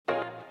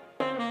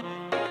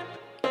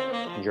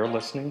You're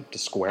listening to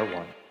Square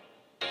One,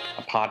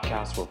 a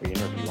podcast where we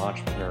interview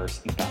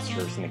entrepreneurs,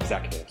 investors, and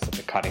executives at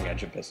the cutting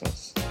edge of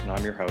business. And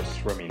I'm your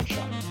host, Ramin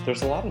Shah.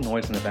 There's a lot of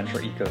noise in the venture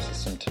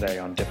ecosystem today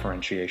on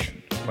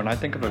differentiation. When I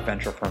think of a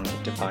venture firm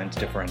that defines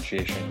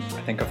differentiation,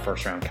 I think of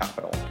First Round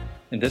Capital.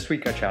 And this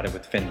week I chatted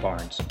with Finn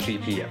Barnes,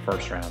 GP at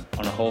First Round,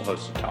 on a whole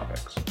host of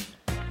topics.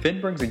 Finn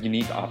brings a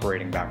unique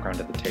operating background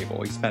to the table.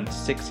 He spent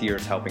 6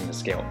 years helping to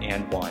scale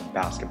And1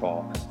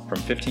 basketball from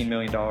 $15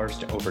 million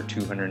to over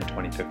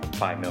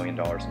 $225 million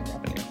in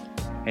revenue.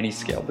 And he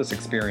scaled this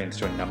experience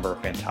to a number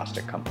of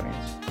fantastic companies.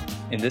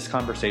 In this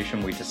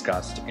conversation, we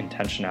discussed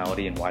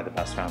intentionality and why the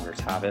best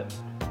founders have it,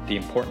 the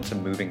importance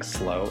of moving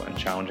slow and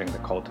challenging the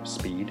cult of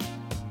speed,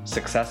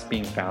 success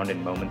being found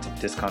in moments of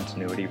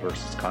discontinuity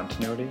versus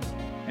continuity,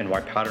 and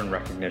why pattern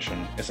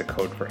recognition is a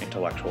code for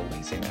intellectual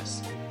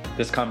laziness.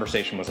 This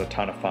conversation was a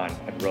ton of fun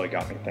and really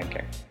got me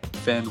thinking.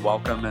 Finn,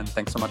 welcome, and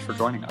thanks so much for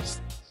joining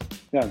us.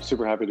 Yeah, I'm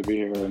super happy to be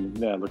here and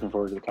looking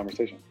forward to the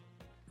conversation.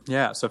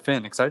 Yeah, so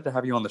Finn, excited to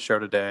have you on the show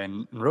today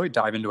and really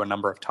dive into a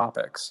number of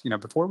topics.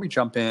 Before we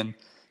jump in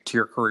to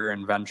your career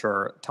in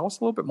venture, tell us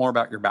a little bit more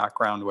about your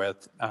background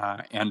with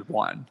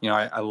And1.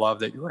 I love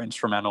that you were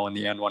instrumental in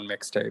the And1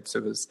 mixtapes.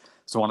 It was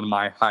one of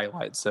my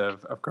highlights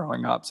of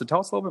growing up. So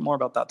tell us a little bit more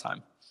about that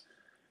time.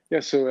 Yeah,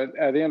 so at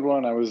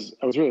And1, I was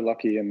really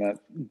lucky in that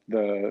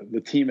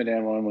the team at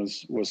And1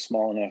 was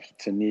small enough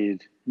to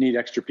need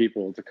extra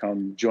people to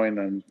come join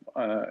them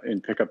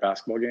in pickup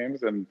basketball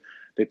games, and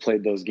they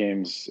played those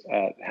games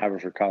at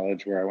Haverford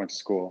College, where I went to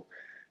school.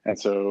 And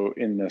so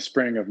in the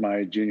spring of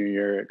my junior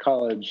year at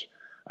college,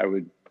 I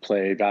would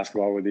play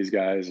basketball with these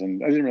guys,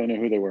 and I didn't really know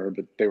who they were,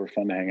 but they were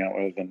fun to hang out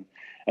with.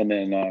 And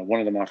then one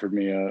of them offered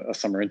me a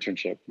summer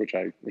internship, which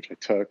I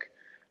took.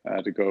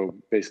 To go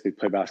basically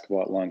play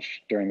basketball at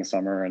lunch during the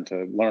summer and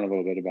to learn a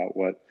little bit about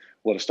what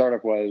a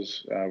startup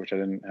was, which I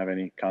didn't have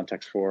any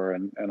context for,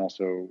 and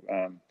also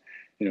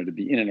to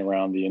be in and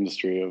around the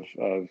industry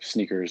of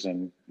sneakers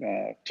and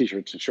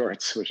t-shirts and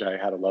shorts, which I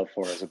had a love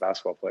for as a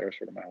basketball player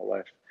sort of my whole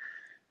life.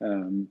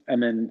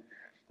 And then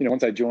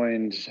once I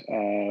joined,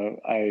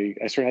 I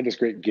sort of had this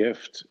great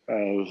gift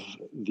of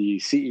the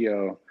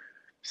CEO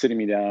sitting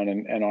me down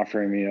and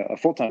offering me a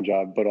full-time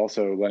job, but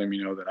also letting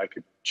me know that I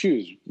could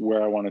choose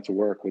where I wanted to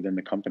work within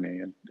the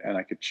company, and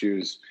I could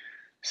choose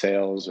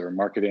sales or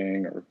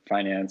marketing or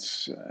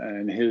finance.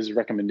 And his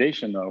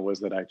recommendation, though,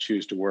 was that I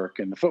choose to work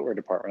in the footwear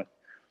department.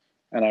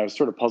 And I was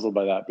sort of puzzled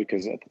by that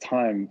because at the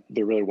time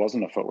there really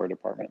wasn't a footwear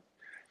department.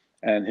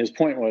 And his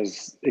point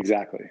was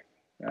exactly,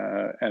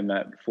 and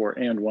that for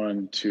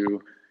And1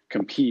 to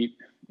compete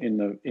in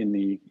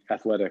the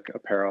athletic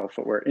apparel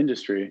footwear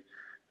industry,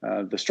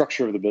 the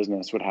structure of the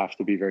business would have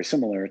to be very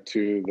similar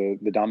to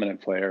the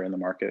dominant player in the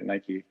market,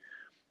 Nike.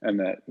 And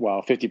that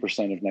while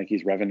 50% of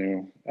Nike's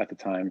revenue at the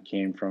time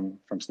came from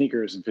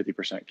sneakers and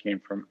 50%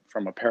 came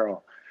from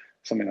apparel,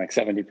 something like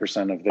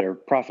 70% of their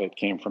profit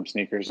came from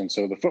sneakers. And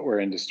so the footwear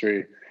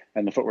industry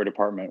and the footwear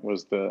department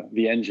was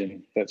the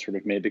engine that sort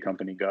of made the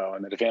company go.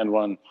 And that if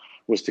And1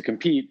 was to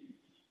compete,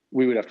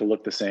 we would have to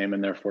look the same,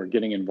 and therefore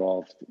getting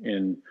involved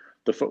in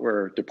the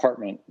footwear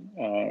department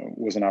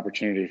was an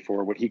opportunity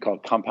for what he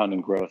called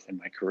compounding growth in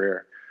my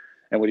career.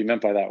 And what he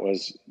meant by that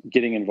was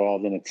getting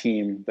involved in a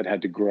team that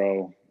had to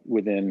grow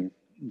within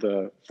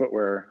the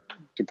footwear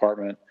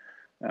department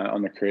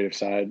on the creative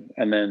side.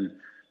 And then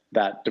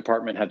that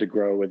department had to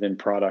grow within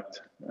product.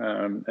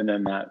 And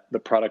then the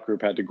product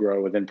group had to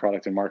grow within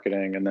product and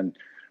marketing. And then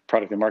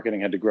product and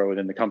marketing had to grow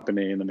within the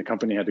company. And then the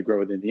company had to grow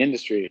within the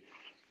industry.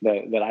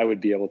 That I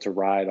would be able to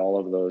ride all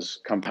of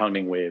those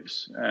compounding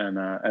waves.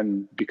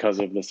 And because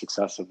of the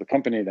success of the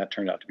company, that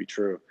turned out to be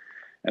true.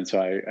 And so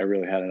I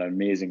really had an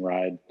amazing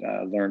ride,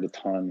 learned a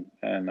ton,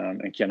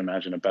 and can't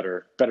imagine a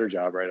better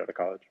job right out of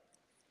college.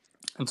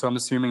 And so I'm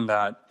assuming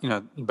that,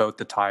 both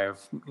the tie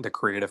of the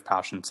creative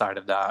passion side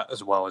of that,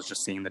 as well as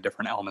just seeing the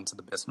different elements of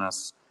the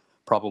business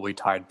probably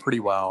tied pretty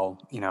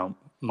well,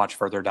 much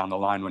further down the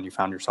line when you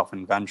found yourself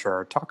in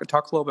venture. Talk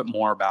a little bit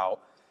more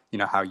about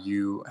how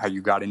you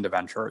got into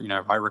venture.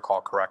 If I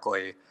recall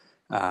correctly,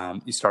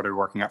 you started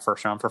working at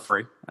First Round for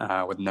free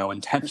with no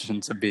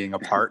intentions of being a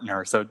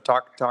partner. So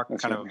talk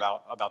That's kind right.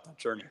 of about that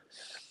journey.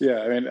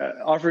 Yeah, I mean,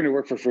 offering to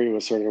work for free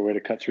was sort of a way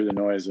to cut through the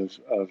noise of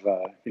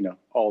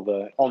all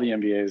the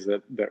MBAs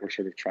that were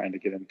sort of trying to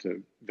get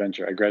into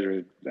venture. I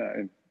graduated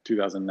in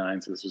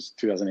 2009, so this was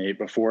 2008,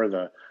 before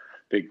the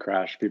big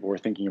crash. People were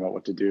thinking about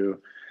what to do.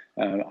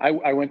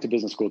 I went to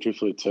business school,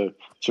 truthfully, to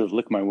sort of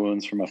lick my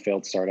wounds from a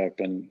failed startup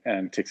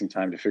and take some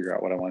time to figure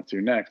out what I wanted to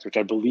do next, which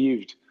I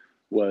believed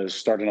was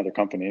start another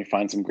company,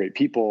 find some great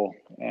people,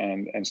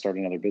 and start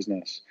another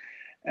business.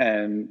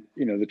 And,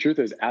 the truth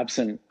is,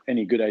 absent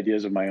any good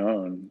ideas of my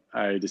own,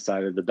 I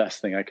decided the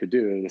best thing I could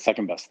do, the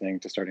second best thing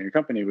to starting a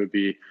company, would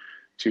be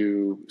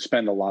to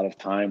spend a lot of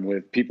time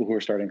with people who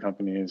are starting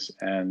companies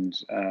and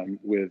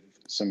with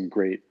some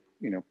great,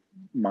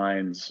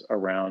 minds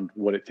around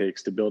what it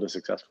takes to build a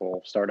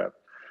successful startup.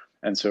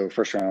 And so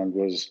First Round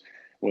was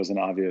was an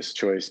obvious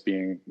choice,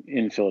 being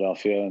in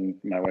Philadelphia, and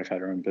my wife had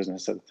her own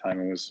business at the time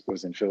and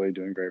was in Philly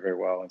doing very, very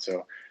well. And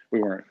so we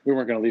weren't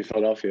going to leave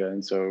Philadelphia.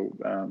 And so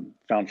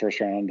found First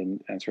Round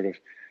and sort of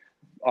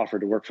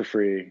offered to work for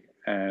free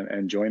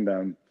and joined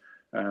them.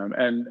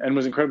 And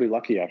was incredibly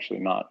lucky, actually,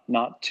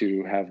 not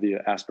to have the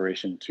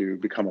aspiration to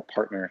become a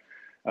partner,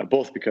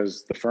 both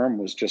because the firm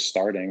was just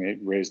starting. It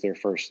raised their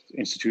first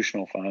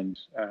institutional fund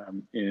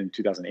in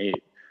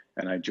 2008,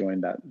 and I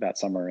joined that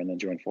summer, and then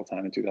joined full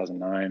time in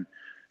 2009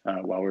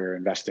 while we were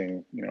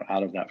investing,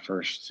 out of that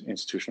first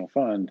institutional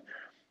fund.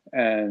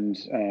 And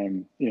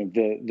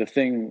the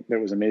thing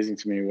that was amazing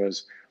to me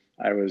was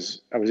I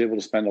was able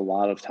to spend a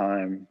lot of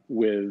time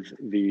with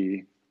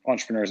the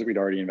entrepreneurs that we'd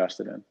already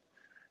invested in,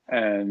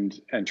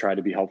 and try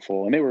to be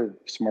helpful. And they were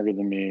smarter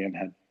than me and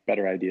had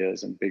better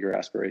ideas and bigger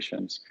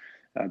aspirations.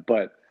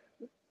 But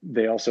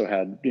they also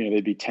had,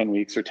 they'd be 10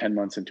 weeks or 10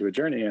 months into a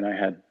journey. And I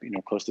had,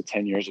 close to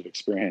 10 years of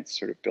experience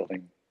sort of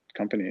building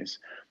companies.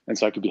 And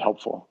so I could be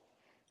helpful.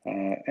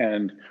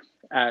 And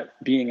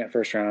being at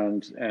First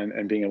Round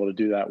and being able to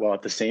do that while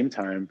at the same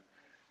time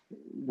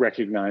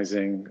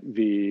recognizing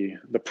the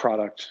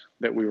product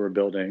that we were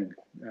building,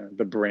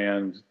 the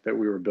brand that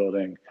we were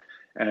building,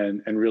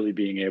 and really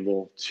being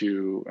able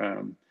to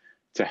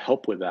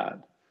help with that,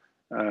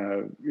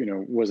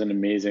 was an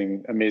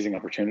amazing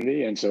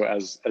opportunity. And so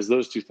as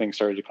those two things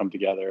started to come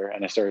together,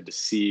 and I started to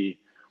see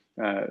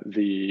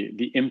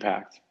the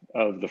impact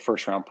of the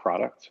First Round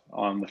product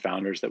on the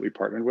founders that we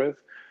partnered with,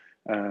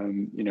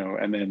 and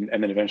then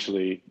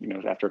eventually,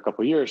 after a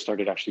couple of years,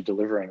 started actually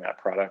delivering that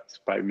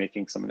product by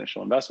making some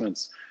initial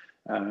investments.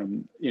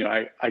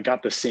 I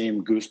got the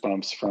same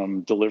goosebumps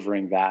from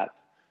delivering that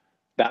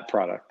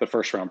product, the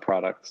First Round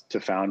product, to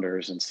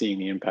founders and seeing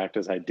the impact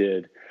as I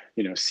did,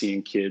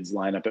 seeing kids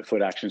line up at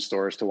Foot Action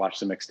stores to watch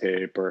the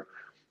mixtape, or,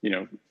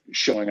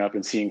 showing up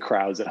and seeing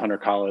crowds at Hunter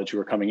College who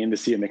were coming in to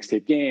see a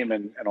mixtape game,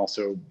 and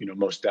also,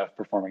 Mos Def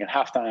performing at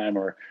halftime,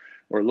 or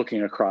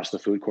looking across the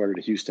food court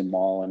at Houston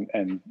Mall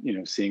and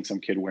seeing some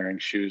kid wearing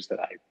shoes that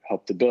I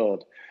helped to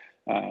build,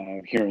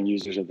 hearing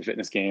users of the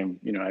fitness game,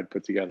 I'd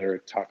put together a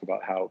talk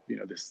about how,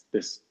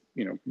 this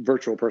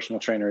virtual personal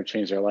trainer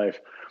changed their life.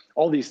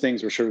 All these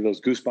things were sort of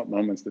those goosebump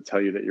moments that tell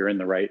you that you're in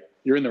the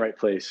right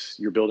place,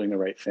 you're building the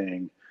right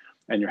thing,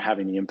 and you're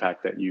having the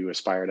impact that you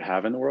aspire to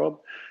have in the world.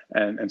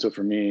 And so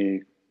for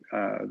me,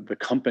 the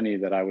company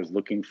that I was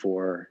looking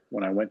for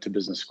when I went to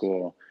business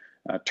school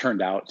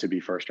turned out to be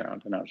First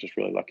Round, and I was just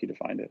really lucky to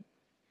find it.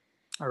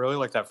 I really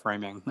like that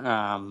framing.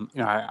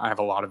 I have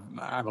a lot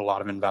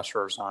of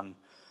investors on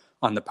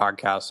the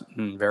podcast,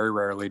 and very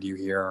rarely do you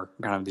hear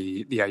kind of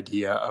the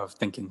idea of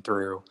thinking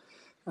through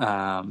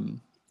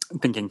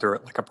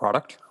it like a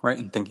product, right?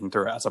 And thinking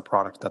through it as a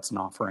product that's an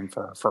offering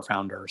for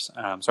founders.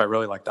 So I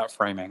really like that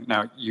framing.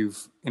 Now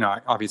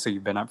obviously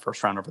you've been at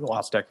First Round over the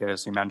last decade,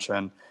 as you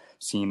mentioned,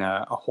 seen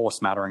a whole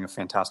smattering of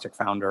fantastic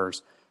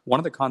founders. One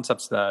of the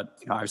concepts that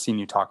I've seen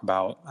you talk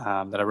about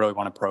that I really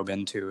want to probe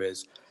into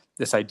is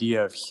this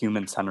idea of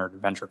human-centered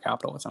venture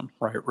capitalism,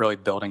 right? Really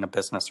building a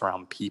business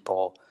around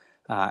people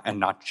and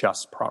not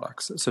just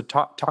products. So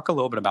talk a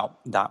little bit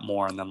about that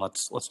more, and then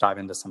let's dive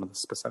into some of the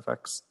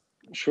specifics.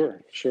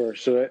 Sure.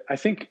 So I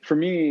think for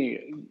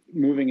me,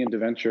 moving into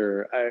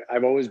venture,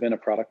 I've always been a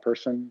product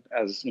person.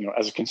 As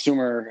a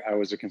consumer, I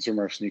was a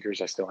consumer of sneakers.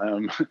 I still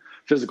am.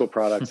 Physical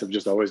products have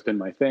just always been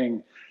my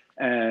thing.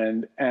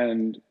 And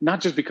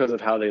not just because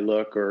of how they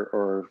look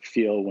or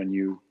feel when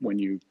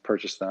you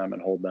purchase them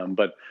and hold them,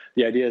 but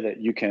the idea that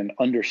you can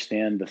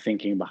understand the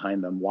thinking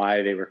behind them,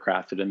 why they were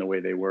crafted in the way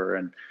they were,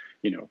 and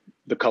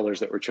the colors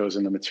that were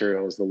chosen, the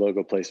materials, the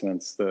logo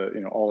placements,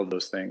 all of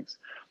those things.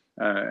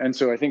 And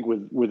so I think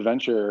with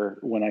venture,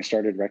 when I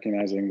started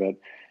recognizing that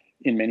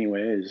in many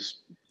ways,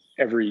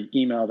 every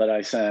email that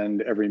I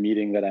send, every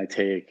meeting that I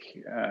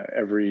take,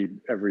 every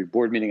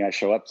board meeting I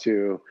show up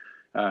to,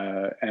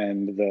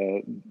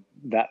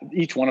 that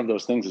each one of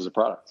those things is a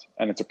product,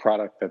 and it's a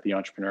product that the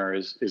entrepreneur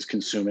is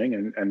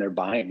consuming and they're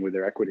buying with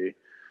their equity.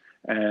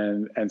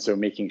 And so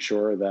making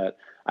sure that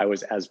I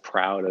was as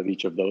proud of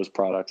each of those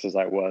products as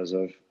I was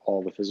of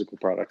all the physical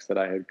products that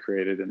I had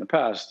created in the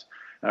past,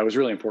 was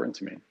really important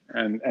to me.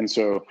 And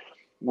so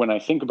when I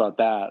think about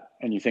that,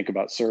 and you think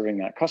about serving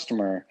that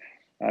customer,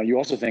 you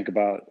also think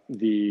about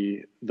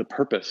the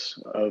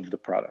purpose of the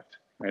product,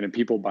 right? And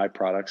people buy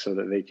products so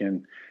that they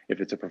can,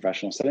 if it's a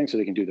professional setting, so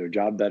they can do their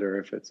job better.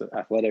 If it's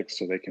athletics,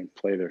 so they can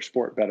play their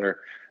sport better.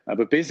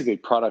 But basically,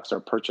 products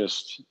are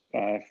purchased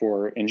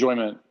for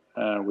enjoyment,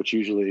 which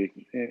usually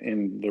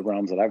in the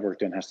realms that I've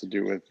worked in has to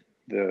do with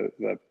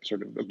the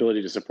sort of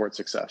ability to support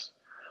success.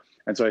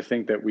 And so I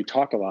think that we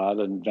talk a lot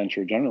in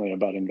venture generally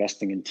about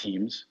investing in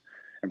teams,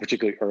 and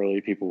particularly early,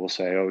 people will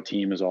say, "Oh,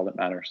 team is all that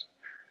matters."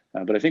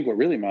 But I think what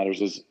really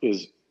matters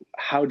is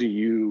how do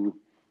you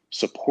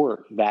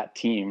support that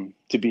team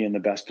to be in the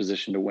best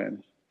position to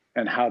win,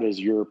 and how does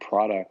your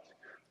product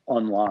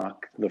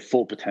unlock the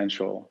full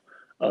potential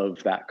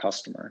of that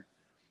customer?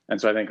 And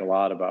so I think a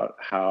lot about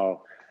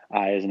how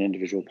I, as an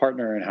individual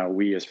partner, and how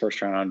we as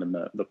First Round and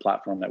the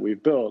platform that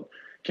we've built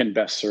can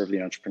best serve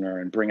the entrepreneur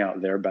and bring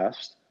out their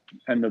best,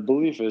 And the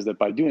belief is that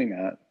by doing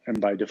that and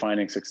by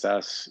defining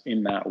success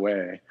in that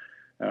way,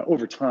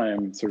 over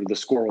time, sort of the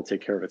score will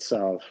take care of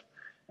itself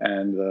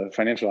and the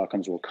financial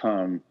outcomes will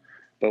come.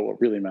 But what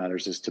really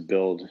matters is to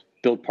build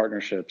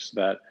partnerships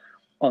that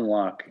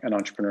unlock an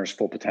entrepreneur's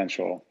full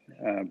potential,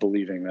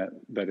 believing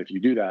that if you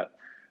do that,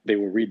 they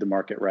will read the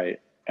market right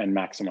and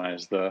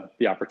maximize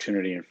the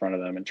opportunity in front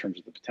of them in terms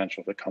of the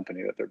potential of the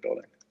company that they're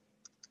building.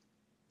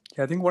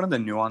 Yeah, I think one of the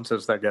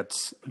nuances that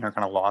gets kind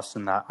of lost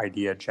in that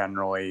idea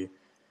generally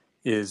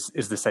is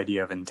this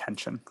idea of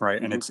intention,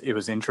 right? Mm-hmm. And it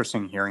was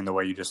interesting hearing the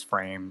way you just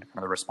framed kind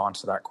of the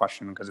response to that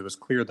question, because it was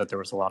clear that there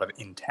was a lot of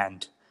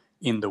intent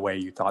in the way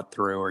you thought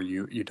through or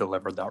you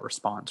delivered that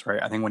response,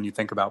 right? I think when you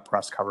think about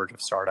press coverage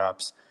of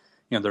startups,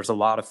 there's a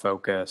lot of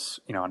focus,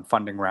 on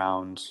funding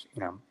rounds,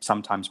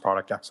 sometimes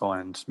product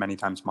excellence, many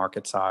times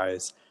market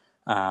size.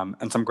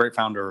 And some great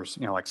founders,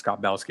 like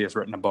Scott Belsky has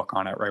written a book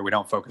on it, right? We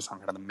don't focus on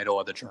kind of the middle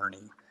of the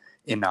journey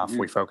enough. Mm-hmm.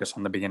 We focus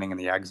on the beginning and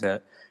the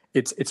exit.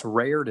 It's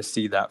rare to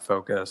see that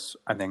focus,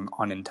 I think,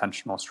 on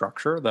intentional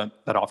structure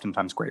that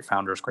oftentimes great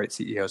founders, great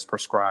CEOs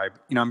prescribe.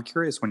 I'm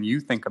curious, when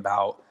you think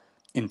about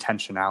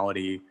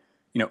intentionality,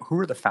 who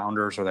are the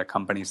founders or the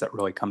companies that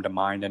really come to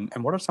mind?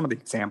 And what are some of the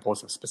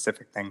examples of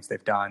specific things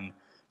they've done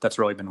that's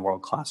really been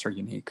world-class or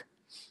unique?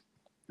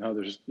 No,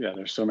 there's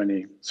so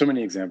many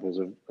examples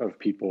of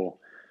people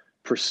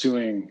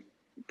pursuing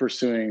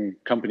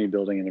company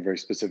building in a very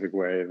specific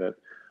way that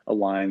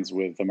aligns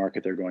with the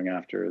market they're going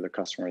after, the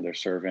customer they're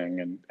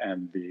serving,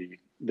 and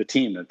the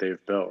team that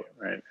they've built,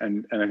 right?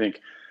 And I think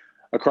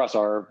across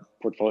our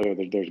portfolio,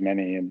 there's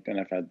many, and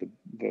I've had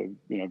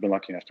I've been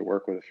lucky enough to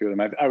work with a few of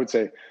them. I would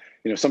say,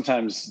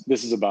 sometimes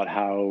this is about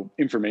how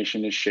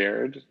information is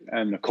shared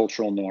and the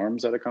cultural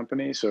norms at a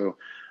company. So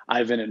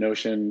Ivan at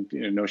Notion,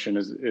 Notion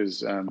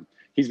is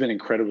he's been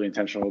incredibly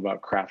intentional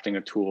about crafting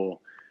a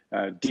tool,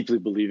 deeply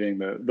believing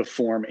the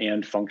form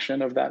and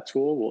function of that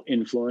tool will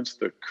influence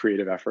the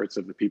creative efforts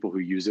of the people who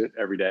use it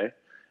every day.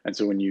 And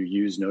so when you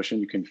use Notion,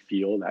 you can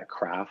feel that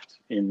craft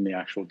in the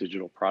actual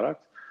digital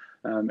product.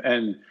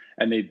 And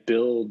they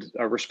build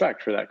a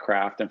respect for that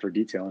craft and for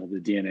detail into the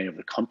DNA of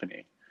the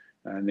company.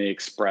 And they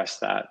express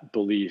that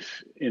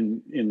belief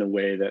in the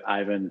way that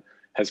Ivan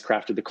has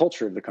crafted the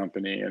culture of the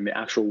company and the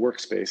actual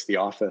workspace, the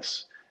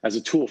office, as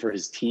a tool for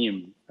his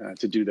team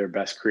to do their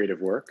best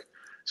creative work.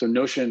 So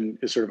Notion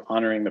is sort of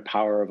honoring the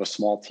power of a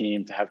small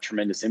team to have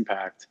tremendous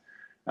impact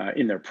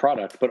in their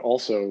product, but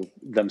also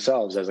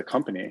themselves as a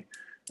company.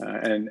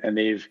 And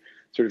they've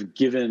sort of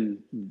given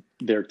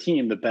their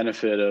team the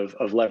benefit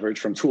of leverage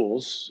from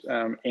tools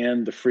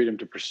and the freedom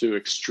to pursue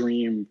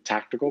extreme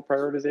tactical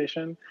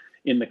prioritization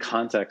in the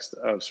context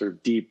of sort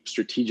of deep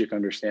strategic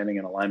understanding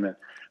and alignment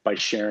by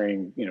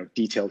sharing,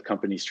 detailed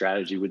company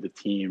strategy with the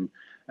team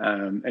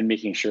and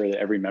making sure that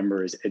every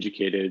member is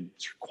educated,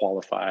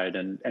 qualified,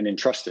 and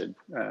entrusted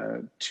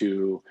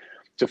to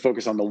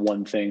focus on the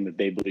one thing that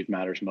they believe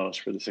matters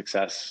most for the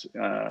success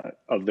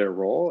of their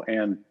role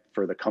and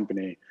for the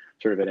company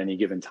sort of at any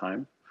given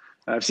time.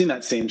 I've seen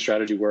that same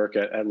strategy work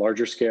at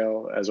larger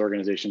scale as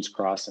organizations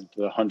cross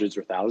into the hundreds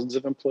or thousands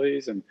of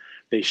employees, and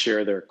they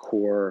share their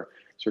core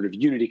sort of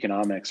unit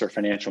economics or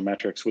financial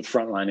metrics with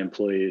frontline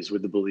employees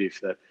with the belief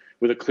that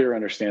with a clear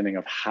understanding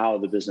of how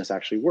the business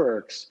actually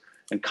works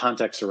and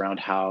context around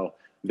how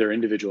their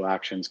individual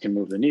actions can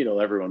move the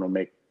needle, everyone will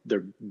make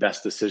their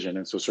best decision.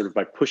 And so sort of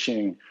by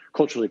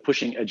culturally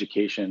pushing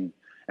education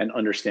and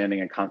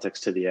understanding and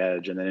context to the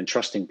edge and then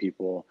entrusting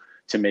people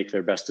to make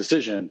their best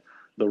decision,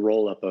 the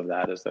roll-up of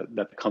that is that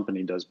the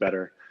company does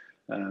better.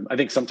 I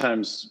think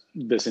sometimes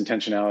this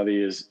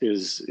intentionality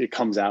is it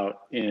comes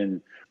out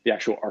in the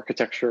actual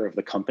architecture of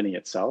the company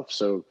itself.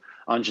 So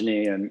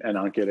Anjani and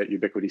Ankit at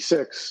Ubiquity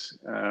 6,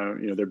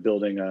 they're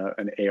building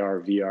an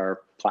AR VR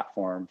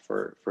platform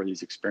for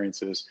these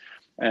experiences.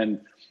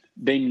 And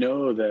they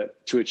know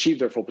that to achieve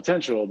their full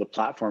potential, the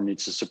platform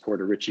needs to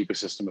support a rich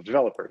ecosystem of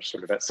developers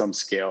sort of at some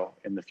scale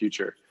in the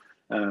future.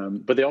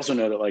 But they also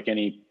know that like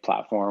any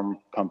platform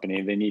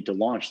company, they need to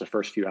launch the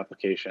first few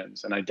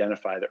applications and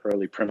identify the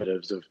early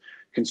primitives of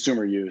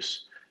consumer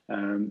use.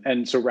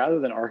 And so rather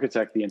than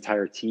architect the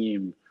entire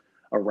team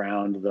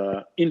around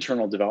the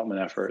internal development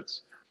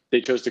efforts, they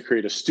chose to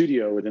create a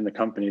studio within the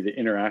company that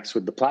interacts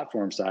with the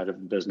platform side of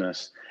the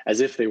business as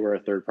if they were a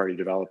third-party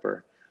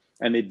developer.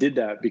 And they did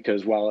that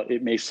because while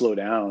it may slow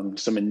down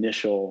some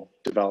initial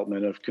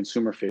development of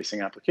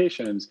consumer-facing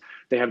applications,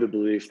 they have the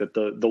belief that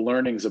the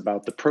learnings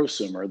about the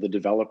prosumer, the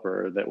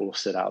developer that will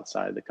sit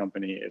outside the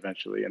company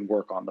eventually and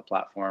work on the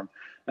platform,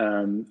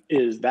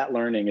 is that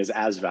learning is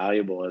as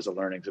valuable as the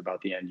learnings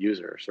about the end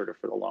user, sort of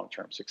for the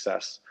long-term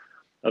success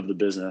of the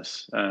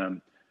business.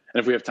 And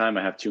if we have time,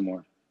 I have two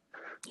more.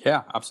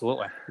 Yeah,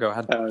 absolutely. Go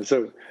ahead.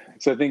 So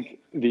I think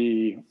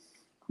the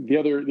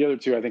other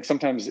two, I think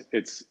sometimes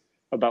it's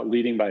about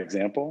leading by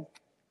example.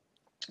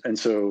 And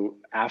so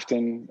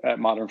Afton at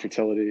Modern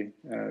Fertility,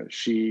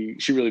 she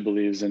really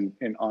believes in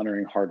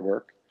honoring hard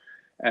work.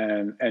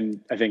 And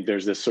I think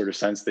there's this sort of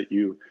sense that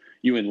you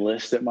you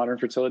enlist at Modern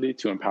Fertility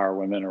to empower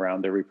women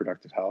around their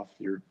reproductive health.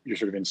 You're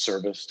sort of in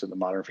service to the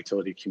modern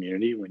fertility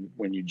community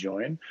when you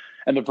join.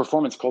 And the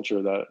performance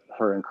culture that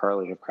her and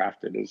Carly have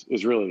crafted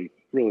is really,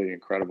 really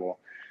incredible.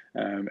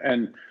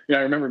 And I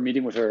remember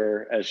meeting with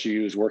her as she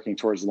was working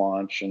towards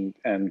launch,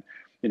 and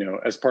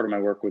as part of my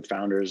work with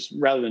founders,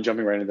 rather than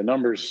jumping right into the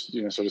numbers,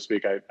 so to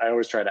speak, I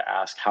always try to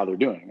ask how they're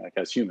doing, like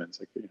as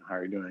humans, like, how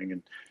are you doing?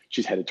 And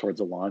she's headed towards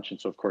the launch.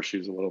 And so of course she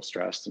was a little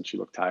stressed and she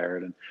looked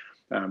tired.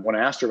 And when I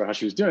asked her about how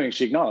she was doing,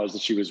 she acknowledged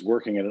that she was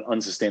working at an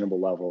unsustainable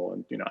level.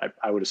 And,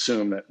 I would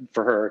assume that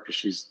for her,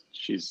 because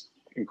she's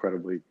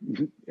incredibly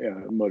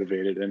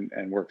motivated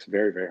and works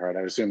very, very hard.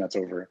 I would assume that's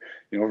over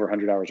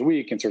 100 hours a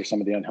week and sort of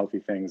some of the unhealthy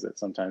things that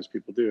sometimes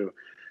people do.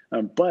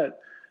 But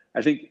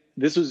I think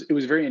it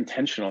was very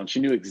intentional, and she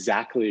knew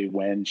exactly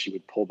when she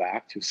would pull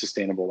back to a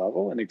sustainable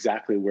level and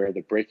exactly where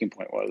the breaking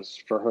point was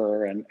for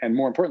her and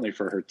more importantly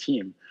for her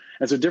team.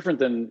 And so different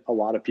than a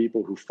lot of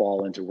people who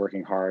fall into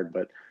working hard,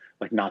 but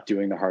like not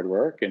doing the hard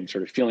work and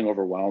sort of feeling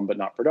overwhelmed, but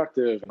not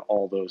productive and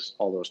all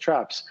those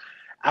traps.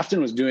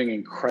 Afton was doing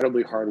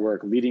incredibly hard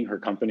work, leading her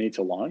company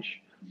to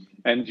launch.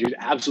 And she was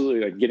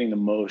absolutely like getting the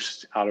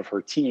most out of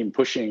her team,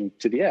 pushing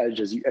to the edge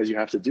as you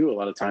have to do a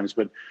lot of times,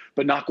 but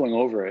not going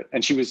over it.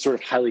 And she was sort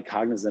of highly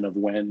cognizant of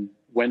when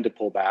to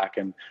pull back,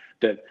 and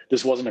that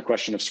this wasn't a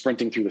question of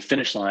sprinting through the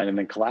finish line and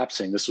then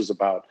collapsing. This was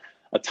about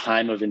a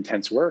time of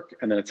intense work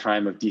and then a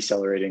time of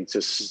decelerating to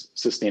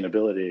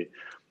sustainability.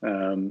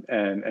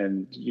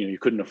 And you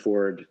couldn't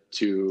afford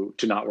to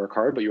not work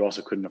hard, but you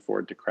also couldn't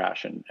afford to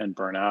crash and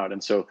burn out.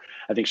 And so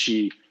I think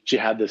she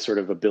had this sort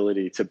of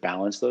ability to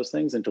balance those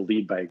things and to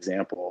lead by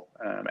example,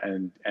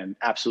 and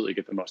absolutely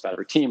get the most out of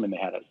her team. And they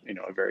had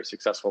a very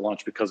successful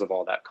launch because of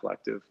all that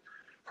collective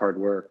hard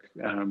work.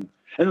 And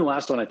then the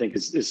last one I think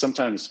is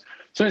sometimes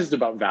it's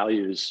about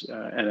values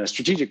and a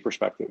strategic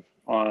perspective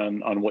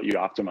on what you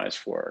optimize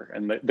for,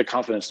 and the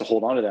confidence to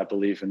hold on to that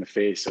belief in the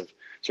face of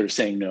sort of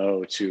saying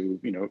no to,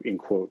 in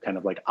quote, kind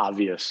of like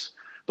obvious,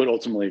 but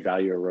ultimately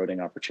value eroding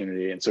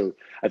opportunity. And so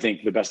I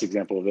think the best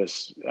example of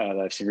this that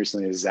I've seen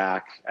recently is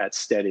Zach at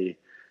Steady,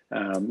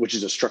 which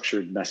is a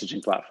structured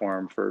messaging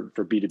platform for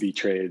B2B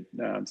trade.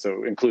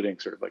 So including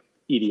sort of like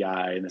EDI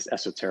and this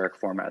esoteric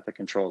format that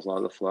controls a lot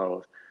of the flow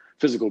of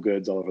physical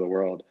goods all over the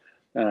world.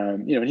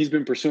 And he's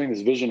been pursuing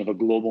this vision of a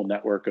global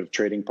network of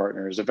trading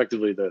partners,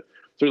 effectively the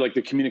sort of like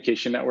the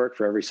communication network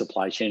for every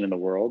supply chain in the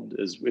world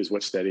is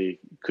what Steady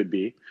could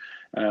be.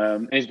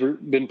 And he's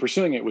been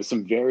pursuing it with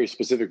some very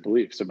specific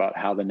beliefs about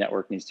how the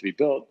network needs to be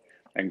built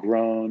and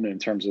grown in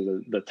terms of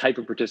the type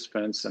of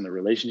participants and the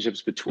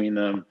relationships between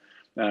them,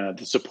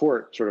 to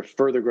support sort of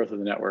further growth of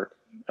the network,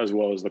 as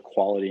well as the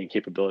quality and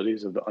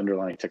capabilities of the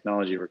underlying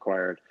technology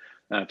required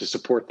to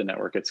support the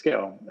network at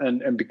scale.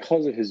 And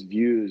because of his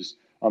views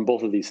on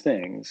both of these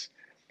things,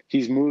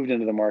 he's moved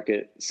into the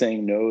market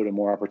saying no to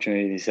more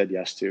opportunity than he said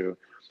yes to.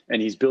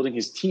 And he's building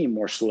his team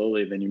more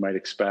slowly than you might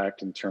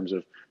expect in terms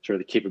of sort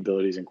of the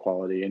capabilities and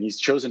quality. And he's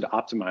chosen to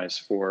optimize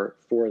for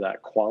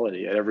that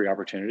quality at every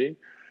opportunity,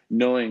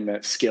 knowing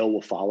that scale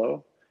will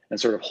follow, and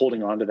sort of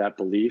holding on to that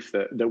belief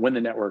that when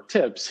the network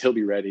tips, he'll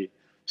be ready,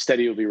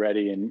 Steady will be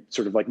ready, and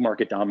sort of like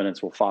market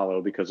dominance will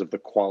follow because of the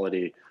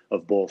quality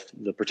of both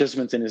the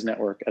participants in his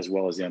network as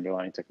well as the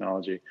underlying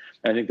technology.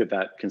 And I think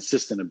that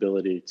consistent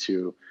ability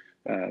to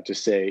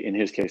say, in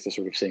his case, to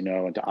sort of say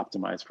no and to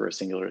optimize for a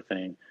singular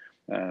thing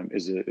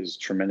is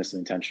tremendously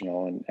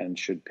intentional and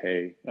should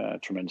pay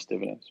tremendous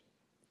dividends.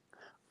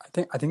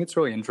 I think it's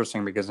really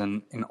interesting because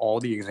in all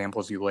the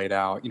examples you laid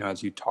out,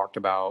 as you talked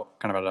about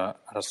kind of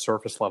at a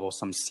surface level,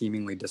 some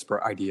seemingly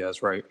disparate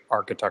ideas, right?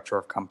 Architecture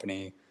of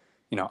company,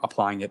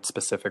 applying it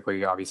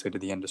specifically, obviously, to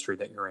the industry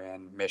that you're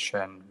in,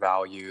 mission,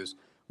 values.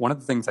 One of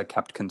the things I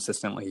kept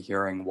consistently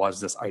hearing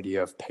was this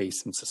idea of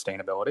pace and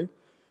sustainability.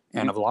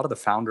 And of a lot of the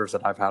founders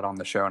that I've had on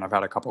the show, and I've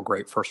had a couple of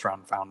great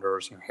first-round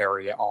founders,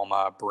 Harry,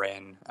 Alma,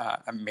 Bryn,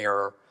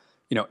 Mirror,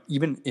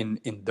 even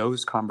in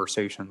those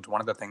conversations,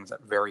 one of the things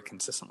that very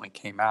consistently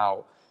came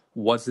out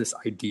was this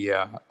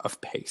idea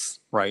of pace,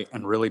 right?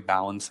 And really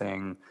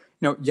balancing,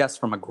 yes,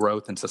 from a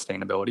growth and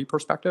sustainability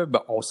perspective,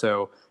 but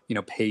also,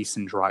 pace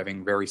and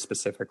driving very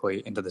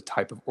specifically into the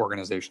type of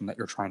organization that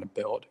you're trying to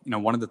build.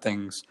 One of the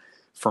things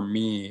for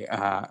me,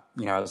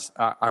 as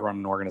I run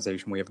an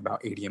organization, we have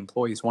about 80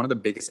 employees. One of the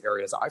biggest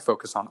areas I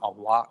focus on a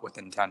lot with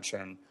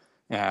intention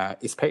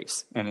is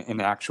pace.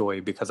 And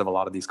actually, because of a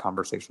lot of these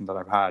conversations that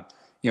I've had,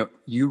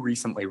 you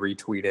recently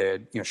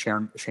retweeted,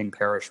 Shane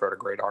Parrish wrote a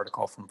great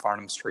article from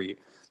Farnham Street,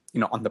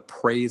 on the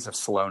praise of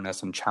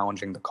slowness and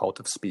challenging the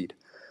cult of speed.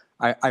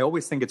 I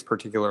always think it's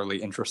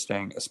particularly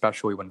interesting,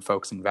 especially when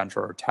folks in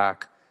venture or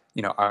tech,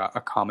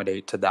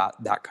 accommodate to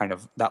that kind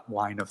of that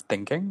line of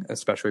thinking,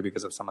 especially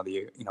because of some of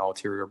the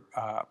ulterior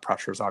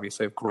pressures,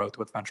 obviously, of growth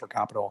with venture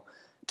capital.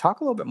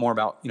 Talk a little bit more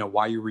about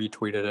why you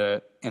retweeted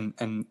it,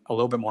 and a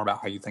little bit more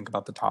about how you think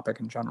about the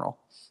topic in general.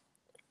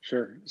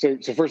 Sure. So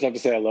first I have to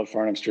say I love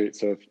Farnham Street.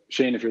 So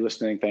Shane, if you're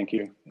listening, thank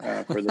you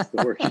for the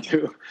work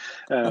you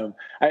do.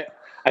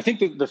 I think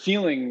that the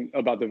feeling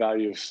about the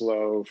value of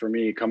slow for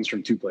me comes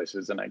from two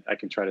places, and I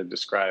can try to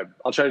describe.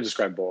 I'll try to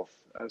describe both.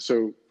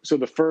 So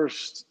the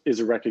first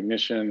is a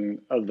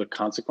recognition of the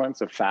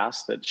consequence of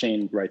fast that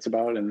Shane writes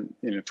about, and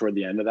toward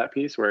the end of that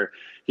piece, where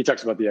he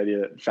talks about the idea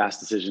that fast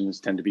decisions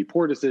tend to be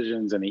poor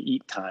decisions and they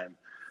eat time,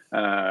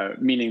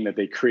 meaning that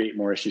they create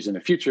more issues in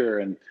the future,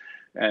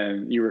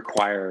 and you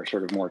require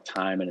sort of more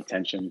time and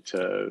attention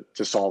to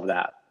solve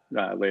that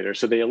later.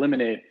 So they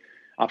eliminate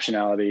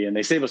optionality, and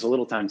they save us a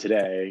little time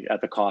today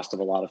at the cost of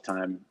a lot of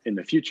time in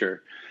the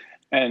future.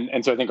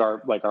 And so I think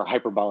our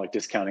hyperbolic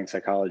discounting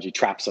psychology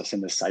traps us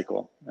in this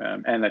cycle.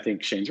 And I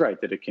think Shane's right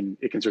that it can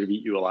sort of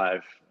eat you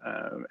alive.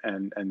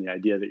 And the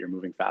idea that you're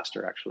moving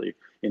faster actually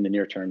in the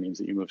near term means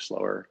that you move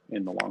slower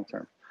in the long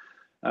term.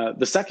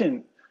 The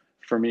second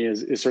for me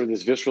is sort of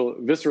this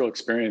visceral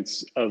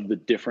experience of the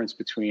difference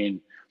between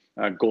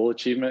goal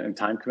achievement and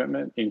time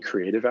commitment in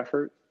creative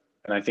effort.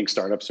 And I think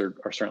startups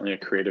are certainly a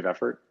creative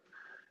effort.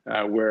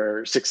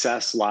 Where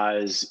success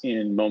lies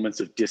in moments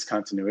of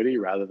discontinuity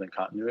rather than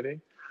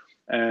continuity.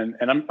 And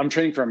I'm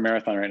training for a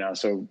marathon right now,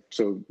 so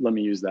let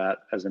me use that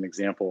as an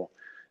example.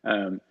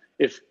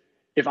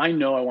 If I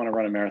know I want to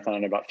run a marathon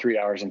in about 3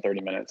 hours and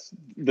 30 minutes,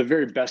 the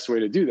very best way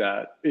to do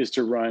that is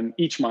to run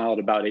each mile at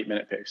about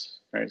 8-minute pace,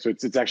 right? So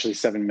it's actually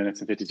 7 minutes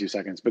and 52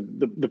 seconds. But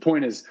the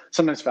point is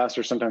sometimes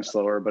faster, sometimes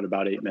slower, but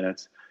about 8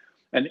 minutes.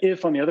 And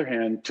if, on the other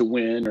hand, to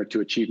win or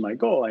to achieve my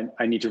goal,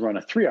 I need to run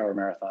a 3-hour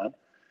marathon,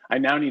 I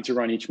now need to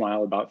run each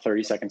mile about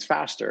 30 seconds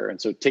faster. And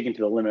so taking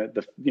to the limit,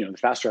 the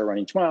faster I run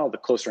each mile, the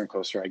closer and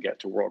closer I get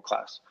to world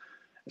class.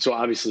 So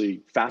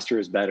obviously faster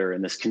is better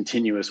in this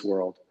continuous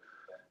world.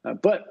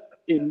 But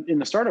in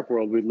the startup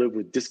world, we live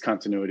with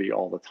discontinuity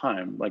all the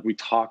time. Like we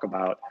talk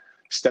about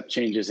step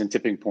changes and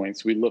tipping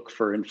points. We look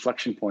for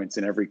inflection points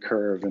in every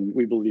curve. And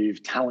we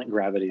believe talent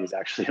gravity is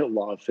actually a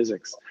law of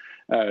physics.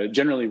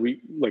 Generally,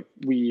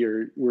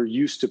 we're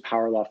used to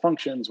power law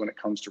functions when it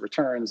comes to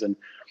returns, and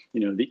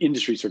the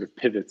industry sort of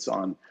pivots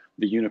on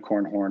the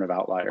unicorn horn of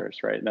outliers,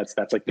 right? And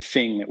that's like the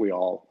thing that we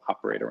all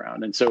operate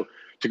around. And so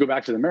to go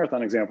back to the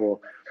marathon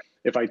example,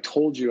 if I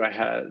told you I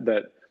had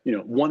that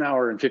 1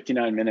 hour and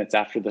 59 minutes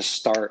after the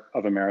start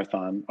of a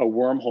marathon, a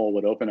wormhole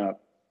would open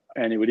up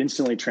and it would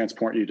instantly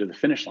transport you to the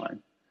finish line.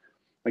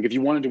 Like if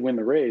you wanted to win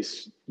the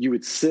race, you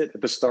would sit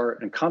at the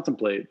start and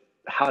contemplate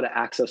how to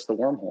access the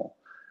wormhole,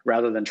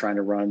 rather than trying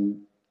to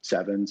run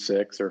 7,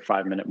 6, or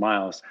 5-minute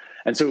miles.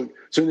 And so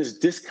in this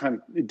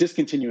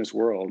discontinuous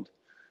world,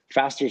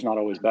 faster is not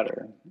always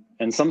better.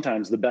 And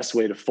sometimes the best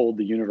way to fold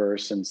the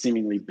universe and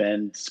seemingly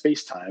bend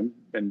space-time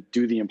and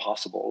do the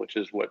impossible, which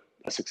is what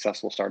a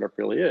successful startup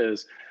really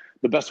is,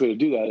 the best way to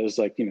do that is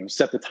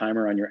set the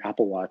timer on your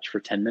Apple Watch for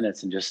 10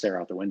 minutes and just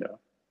stare out the window.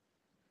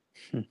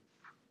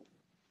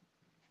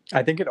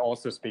 I think it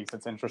also speaks,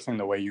 it's interesting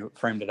the way you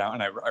framed it out.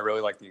 And I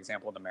really like the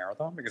example of the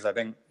marathon, because I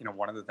think,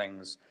 one of the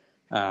things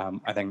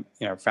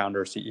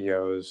founders,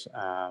 CEOs,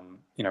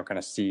 kind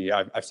of see,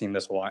 I've seen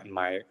this a lot in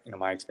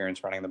my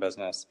experience running the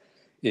business,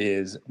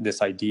 is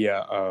this idea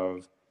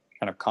of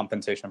kind of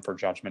compensation for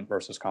judgment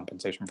versus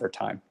compensation for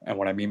time. And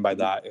what I mean by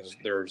that is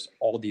there's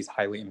all these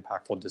highly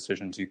impactful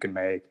decisions you can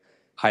make,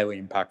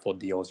 highly impactful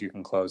deals you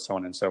can close, so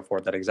on and so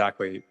forth, that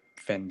exactly,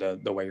 Finn,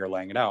 the way you're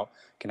laying it out,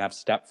 can have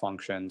step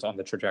functions on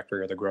the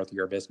trajectory or the growth of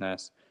your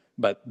business,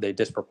 but they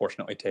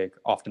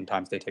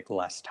oftentimes they take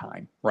less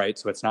time, right?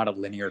 So it's not a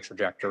linear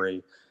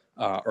trajectory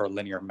or a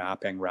linear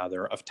mapping,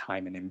 rather, of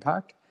time and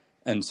impact.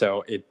 And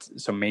so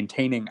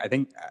maintaining, I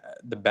think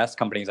the best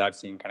companies I've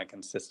seen kind of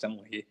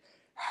consistently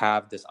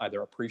have this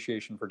either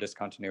appreciation for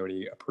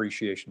discontinuity,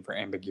 appreciation for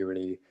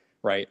ambiguity,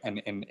 right?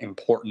 And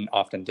important,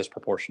 often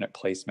disproportionate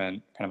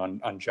placement kind of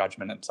on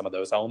judgment and some of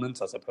those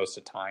elements as opposed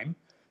to time.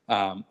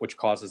 Which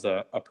causes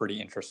a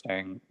pretty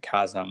interesting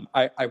chasm.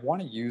 I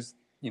want to use,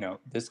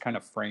 this kind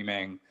of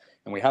framing,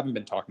 and we haven't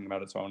been talking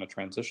about it, so I want to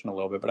transition a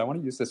little bit, but I want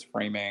to use this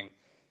framing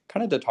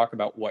kind of to talk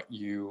about what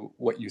you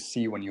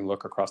see when you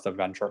look across the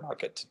venture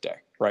market today,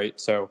 right?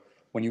 So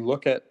when you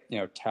look at,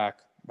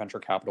 tech, venture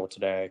capital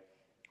today,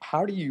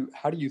 how do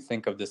you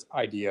think of this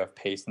idea of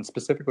pace? And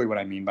specifically what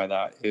I mean by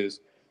that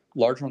is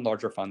larger and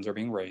larger funds are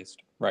being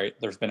raised, right?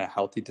 There's been a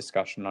healthy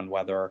discussion on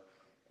whether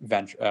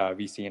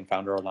VC and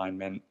founder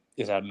alignment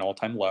is at an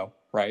all-time low,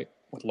 right?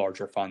 With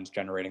larger funds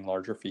generating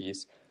larger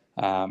fees.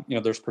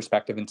 There's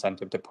perspective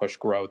incentive to push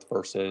growth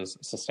versus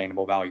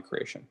sustainable value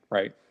creation,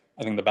 right?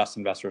 I think the best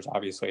investors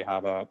obviously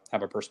have a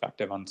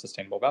perspective on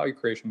sustainable value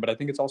creation, but I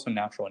think it's also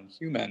natural and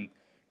human,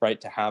 right,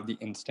 to have the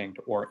instinct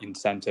or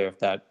incentive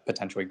that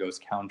potentially goes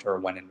counter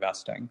when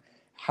investing.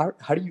 How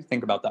do you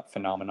think about that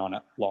phenomenon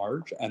at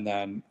large? And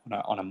then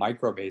on a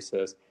micro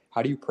basis,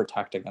 how do you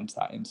protect against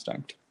that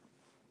instinct?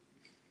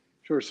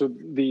 Sure. So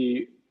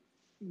the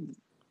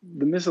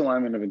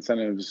misalignment of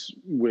incentives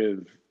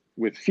with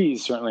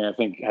fees certainly, I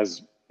think,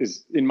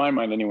 is in my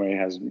mind anyway,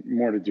 has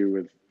more to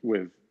do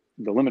with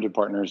the limited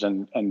partners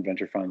and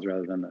venture funds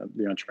rather than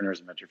the entrepreneurs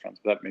and venture funds.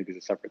 But that maybe is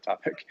a separate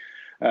topic.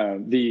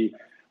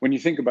 When you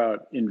think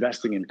about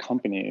investing in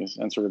companies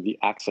and sort of the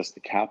access to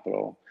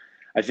capital,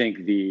 I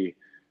think the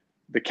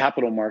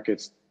capital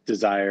markets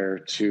desire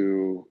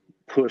to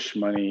push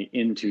money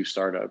into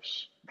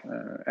startups,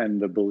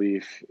 and the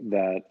belief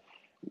that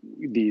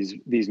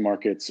these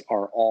markets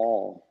are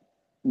all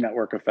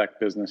network effect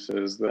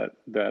businesses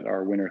that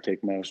are winner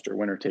take most or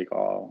winner take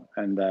all,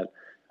 and that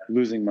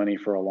losing money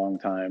for a long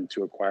time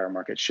to acquire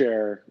market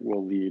share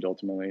will lead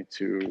ultimately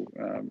to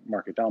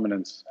market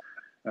dominance.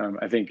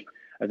 I think,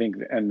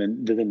 and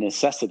then the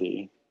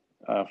necessity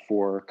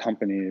for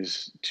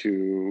companies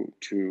to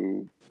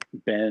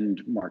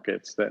bend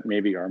markets that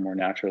maybe are more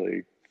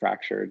naturally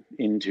fractured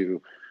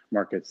into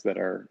markets that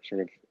are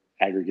sort of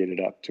aggregated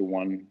up to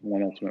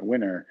one ultimate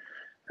winner.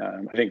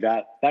 I think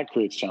that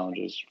creates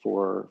challenges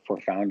for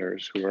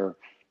founders who are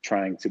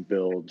trying to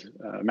build,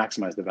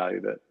 maximize the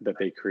value that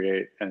they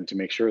create, and to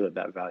make sure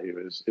that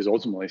value is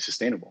ultimately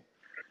sustainable.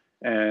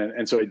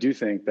 And so I do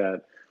think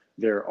that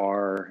there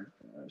are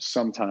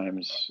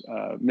sometimes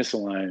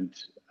misaligned,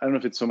 I don't know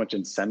if it's so much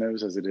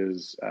incentives as it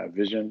is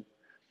vision.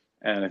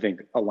 And I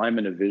think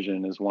alignment of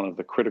vision is one of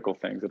the critical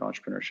things that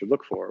entrepreneurs should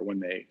look for when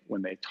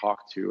they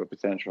talk to a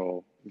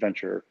potential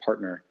venture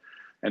partner,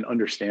 and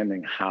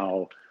understanding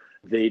how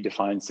they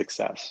define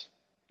success,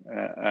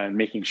 and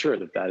making sure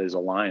that is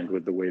aligned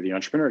with the way the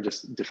entrepreneur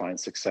just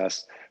defines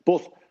success,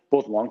 both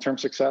long-term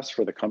success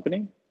for the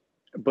company,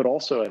 but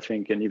also I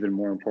think, and even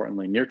more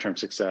importantly, near-term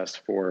success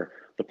for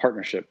the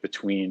partnership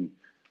between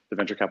the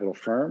venture capital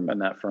firm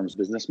and that firm's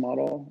business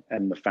model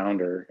and the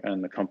founder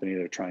and the company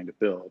they're trying to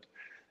build.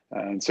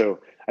 And so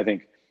I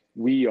think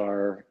we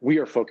are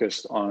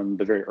focused on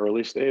the very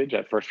early stage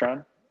at First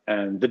Round,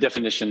 and the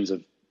definitions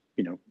of,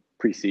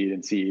 pre-seed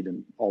and seed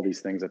and all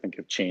these things I think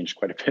have changed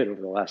quite a bit over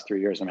the last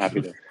 3 years. I'm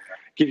happy to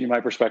give you my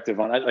perspective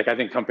on it. I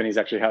think companies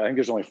actually have, I think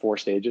there's only 4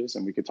 stages,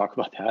 and we could talk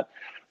about that.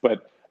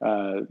 But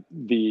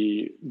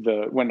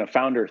when a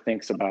founder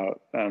thinks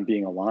about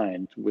being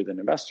aligned with an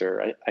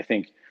investor, I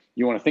think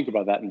you want to think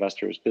about that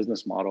investor's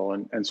business model.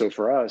 And so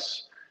for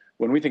us,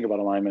 when we think about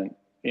alignment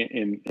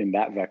in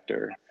that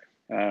vector,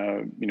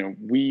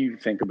 we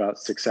think about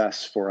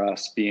success for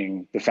us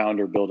being the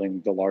founder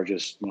building the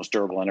largest, most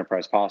durable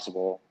enterprise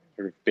possible,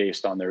 sort of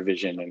based on their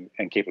vision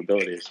and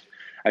capabilities.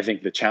 I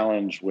think the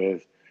challenge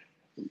with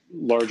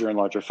larger and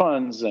larger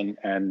funds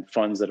and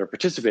funds that are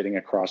participating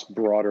across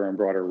broader and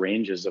broader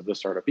ranges of the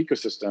startup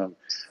ecosystem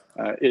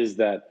is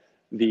that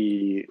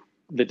the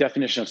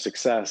definition of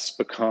success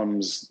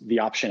becomes the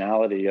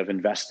optionality of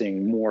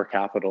investing more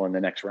capital in the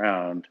next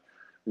round,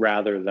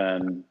 rather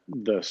than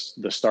the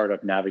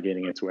startup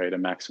navigating its way to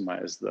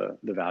maximize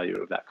the value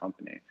of that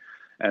company.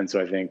 And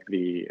so I think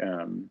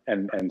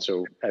and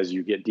so as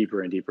you get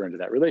deeper and deeper into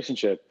that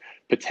relationship,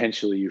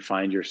 potentially you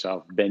find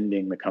yourself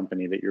bending the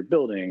company that you're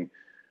building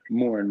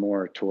more and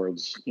more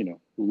towards,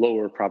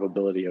 lower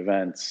probability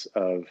events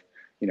of,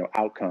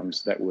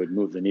 outcomes that would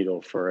move the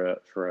needle for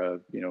a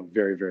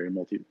very,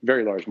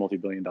 very large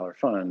multi-billion-dollar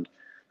fund,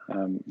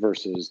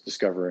 versus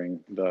discovering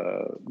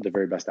the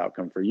very best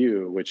outcome for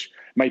you, which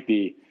might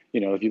be,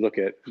 if you look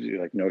at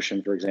like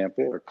Notion, for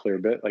example, or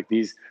Clearbit, like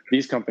these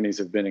companies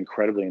have been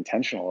incredibly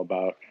intentional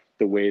about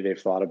the way they've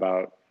thought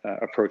about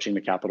approaching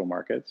the capital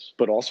markets,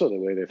 but also the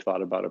way they've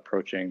thought about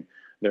approaching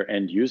their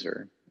end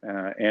user.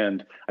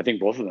 And I think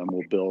both of them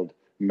will build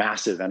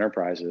massive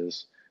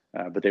enterprises,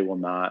 but they will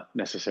not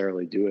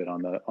necessarily do it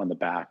on the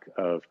back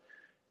of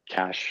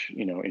cash,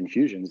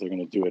 infusions. They're going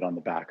to do it on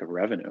the back of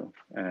revenue,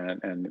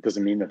 and it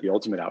doesn't mean that the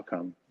ultimate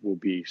outcome will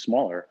be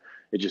smaller.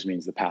 It just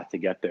means the path to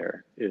get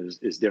there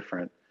is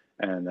different,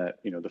 and that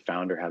the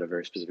founder had a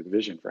very specific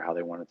vision for how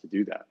they wanted to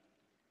do that.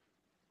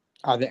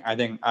 I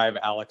think I have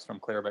Alex from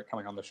Clearbit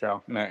coming on the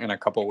show in a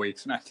couple of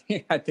weeks, and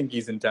I think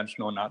he's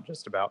intentional, not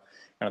just about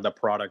the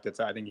product.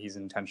 I think he's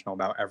intentional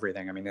about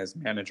everything. I mean, his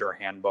manager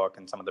handbook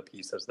and some of the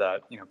pieces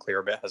that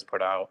Clearbit has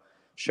put out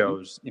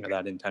shows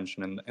that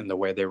intention in the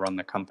way they run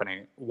the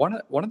company. One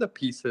of the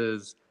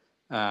pieces,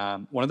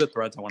 one of the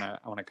threads I want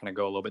to kind of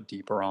go a little bit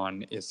deeper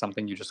on is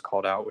something you just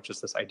called out, which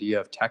is this idea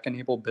of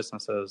tech-enabled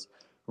businesses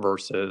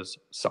versus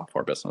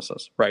software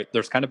businesses. Right?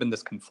 There's kind of been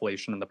this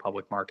conflation in the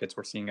public markets.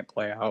 We're seeing it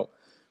play out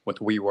with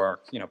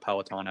WeWork.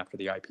 Peloton after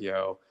the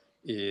IPO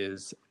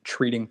is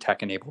treating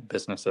tech-enabled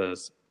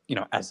businesses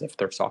as if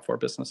they're software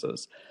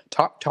businesses.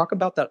 Talk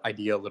about that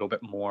idea a little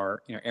bit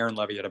more. Aaron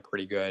Levy had a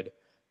pretty good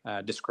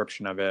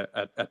description of it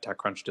at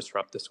TechCrunch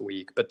Disrupt this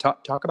week. But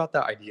talk about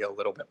that idea a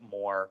little bit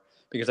more,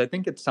 because I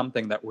think it's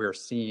something that we're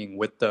seeing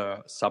with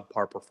the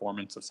subpar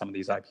performance of some of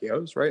these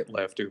IPOs, right?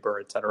 Lyft,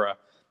 Uber, et cetera.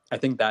 I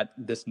think that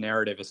this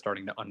narrative is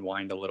starting to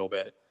unwind a little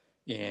bit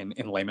in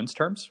layman's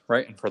terms,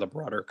 right? And for the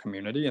broader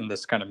community, and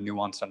this kind of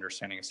nuanced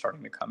understanding is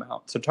starting to come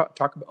out. So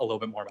talk a little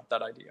bit more about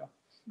that idea.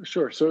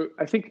 Sure. So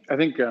I think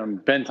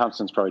Ben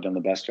Thompson's probably done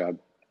the best job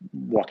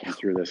walking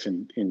through this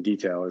in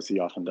detail, as he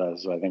often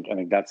does. So I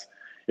think that's,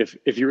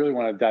 if you really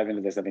want to dive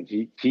into this, I think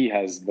he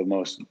has the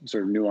most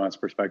sort of nuanced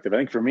perspective. I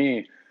think for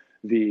me,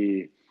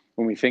 when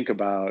we think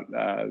about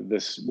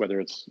this, whether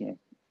it's you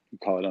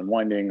call it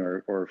unwinding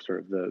or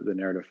sort of the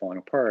narrative falling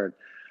apart,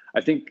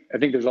 I think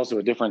there's also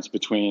a difference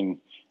between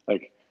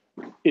like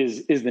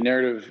is the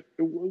narrative,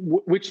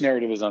 which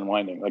narrative is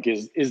unwinding? Like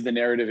is the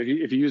narrative,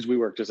 if you use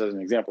WeWork just as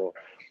an example,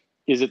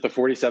 Is it the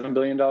 $47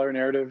 billion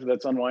narrative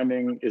that's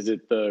unwinding? Is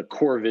it the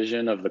core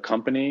vision of the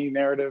company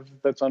narrative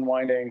that's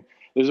unwinding?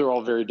 Those are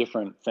all very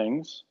different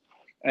things.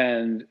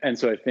 And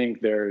so I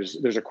think there's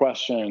a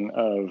question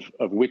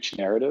of which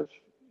narrative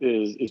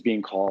is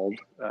being called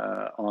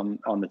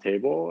on the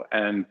table,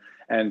 and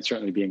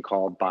certainly being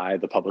called by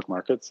the public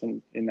markets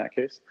in that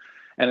case.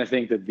 And I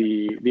think that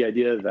the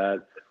idea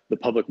that the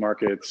public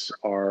markets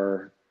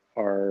are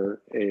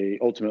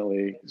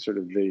ultimately sort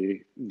of the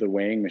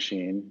weighing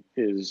machine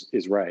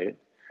is right.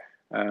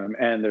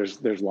 And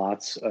there's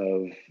lots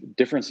of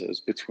differences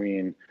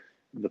between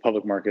the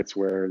public markets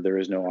where there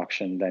is no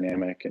auction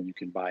dynamic and you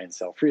can buy and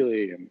sell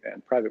freely, and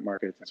private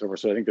markets and so forth.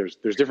 So I think there's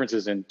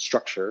differences in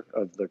structure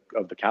of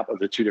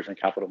the two different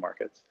capital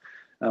markets.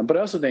 But I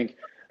also think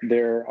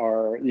there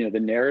are, the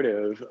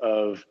narrative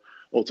of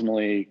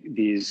ultimately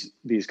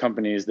these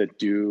companies that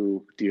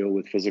do deal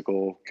with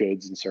physical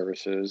goods and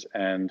services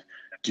and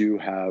do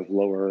have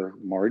lower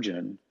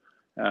margin,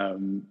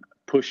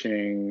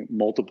 pushing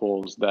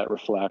multiples that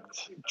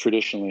reflect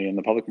traditionally in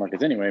the public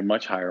markets anyway,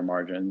 much higher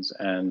margins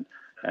and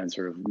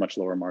sort of much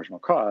lower marginal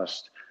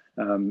cost,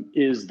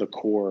 is the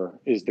core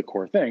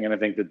thing. And I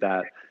think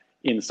that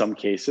in some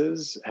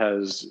cases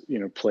has,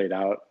 played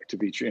out to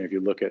be true. And if you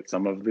look at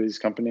some of these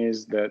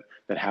companies that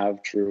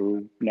have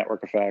true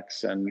network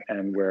effects and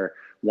where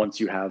once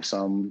you have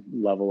some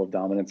level of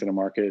dominance in a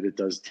market, it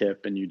does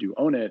tip and you do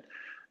own it.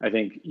 I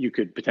think you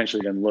could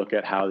potentially then look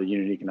at how the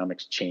unit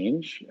economics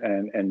change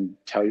and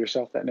tell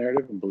yourself that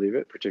narrative and believe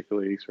it,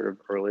 particularly sort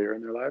of earlier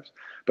in their lives.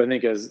 But I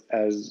think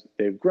as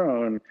they've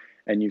grown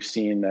and you've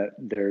seen that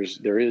there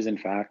is in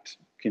fact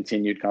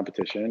continued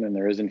competition, and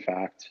there is in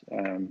fact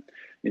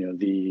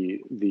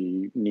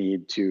the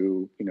need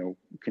to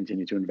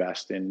continue to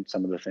invest in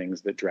some of the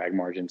things that drag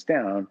margins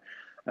down.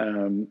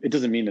 It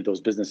doesn't mean that those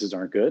businesses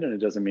aren't good, and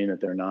it doesn't mean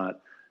that they're not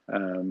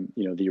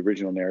the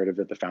original narrative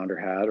that the founder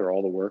had, or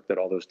all the work that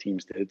all those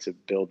teams did to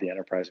build the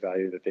enterprise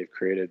value that they've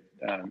created,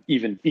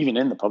 even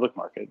in the public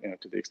market,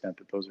 to the extent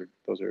that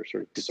those are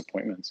sort of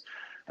disappointments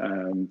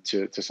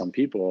to some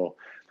people.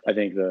 I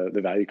think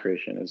the value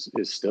creation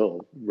is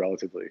still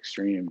relatively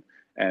extreme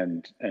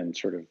and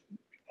sort of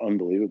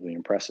unbelievably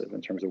impressive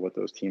in terms of what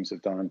those teams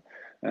have done.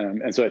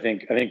 And so I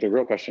think the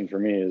real question for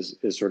me is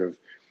sort of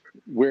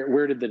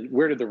where did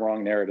the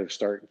wrong narrative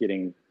start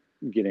getting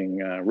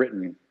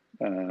written?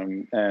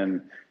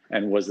 And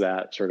was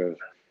that sort of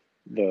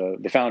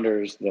the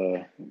founders,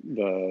 the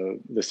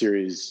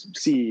series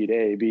seed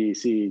A, B,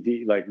 C,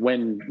 D, like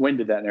when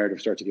did that narrative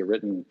start to get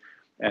written,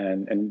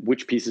 and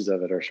which pieces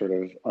of it are sort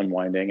of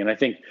unwinding? And I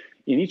think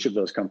in each of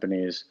those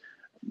companies,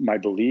 my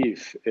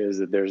belief is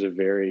that there's a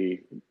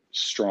very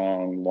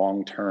strong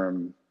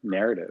long-term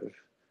narrative.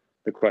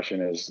 The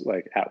question is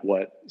like at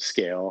what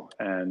scale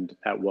and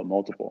at what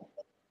multiple?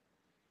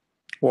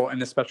 Well,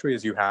 and especially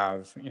as you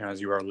have,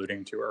 as you were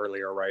alluding to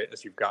earlier, right,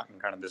 as you've gotten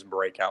kind of this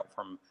breakout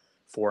from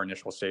 4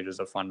 initial stages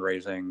of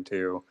fundraising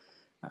to,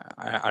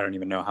 I don't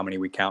even know how many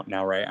we count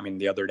now, right? I mean,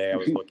 the other day I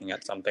was looking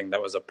at something that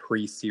was a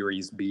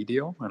pre-Series B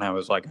deal, and I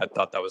was like, I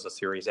thought that was a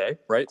Series A,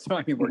 right? So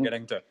I mean, we're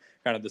getting to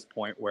kind of this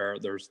point where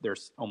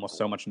there's almost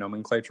so much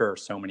nomenclature or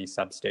so many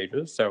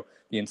sub-stages. So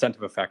the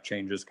incentive effect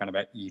changes kind of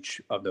at each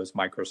of those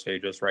micro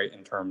stages, right,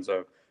 in terms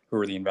of who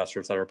are the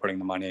investors that are putting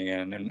the money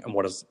in, and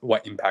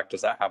what impact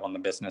does that have on the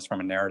business from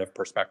a narrative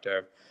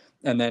perspective?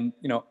 And then,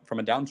 from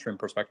a downstream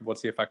perspective,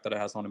 what's the effect that it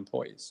has on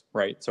employees,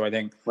 right? So I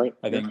think,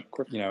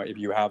 if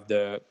you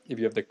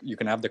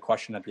can have the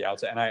question at the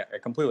outset, and I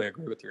completely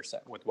agree with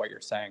what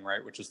you're saying,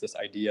 right? Which is this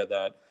idea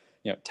that,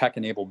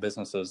 tech-enabled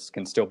businesses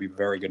can still be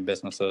very good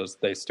businesses.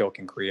 They still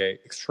can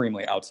create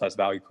extremely outsized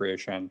value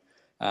creation,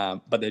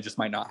 but they just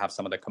might not have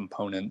some of the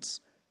components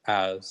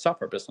as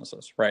software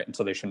businesses, right? And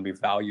so they shouldn't be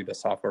valued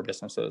as software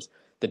businesses.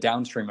 The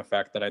downstream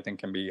effect that I think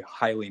can be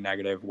highly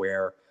negative,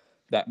 where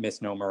that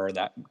misnomer or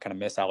that kind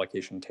of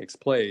misallocation takes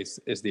place,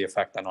 is the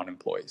effect then on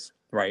employees,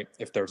 right?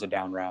 If there's a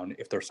down round,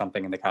 if there's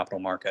something in the capital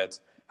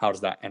markets, how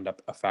does that end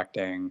up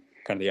affecting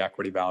kind of the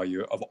equity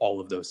value of all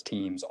of those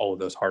teams, all of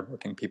those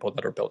hardworking people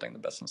that are building the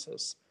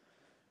businesses?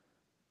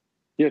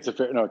 Yeah, it's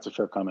a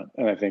fair comment.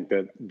 And I think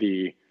that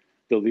the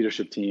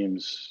leadership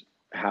teams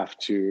have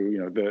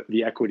to,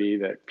 the equity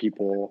that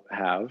people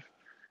have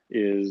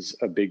is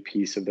a big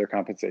piece of their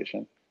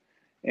compensation.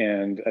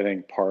 And I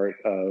think part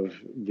of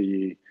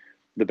the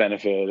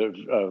benefit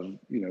of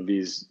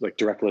these like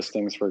direct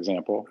listings, for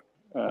example,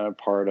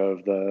 part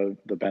of the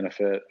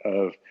benefit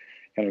of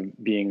kind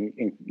of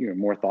being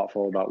more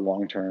thoughtful about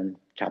long-term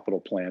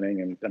capital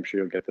planning, and I'm sure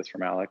you'll get this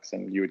from Alex,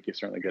 and you would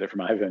certainly get it from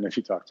Ivan if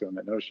you talk to him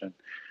at Notion.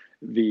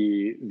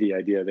 The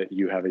idea that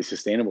you have a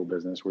sustainable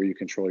business where you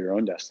control your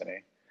own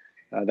destiny,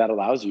 that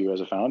allows you as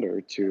a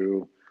founder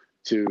to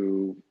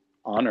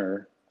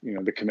honor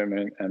the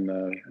commitment and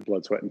the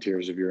blood, sweat, and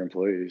tears of your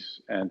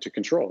employees, and to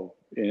control,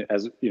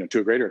 as to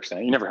a greater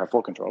extent. You never have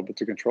full control, but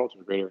to control to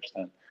a greater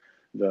extent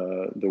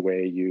the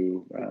way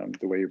you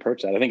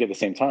approach that. I think at the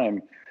same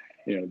time,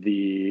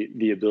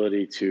 the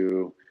ability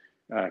to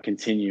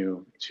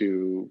continue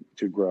to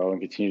grow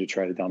and continue to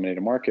try to dominate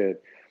a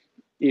market,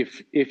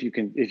 if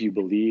you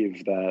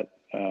believe that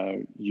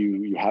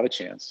you have a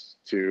chance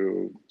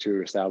to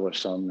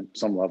establish some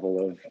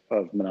level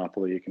of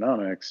monopoly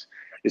economics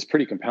is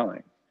pretty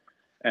compelling.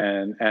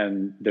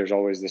 And there's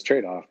always this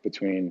trade-off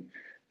between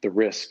the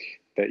risk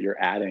that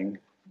you're adding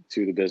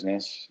to the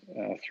business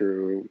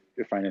through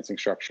your financing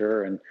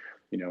structure and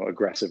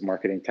aggressive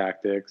marketing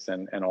tactics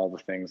and all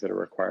the things that are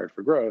required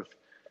for growth.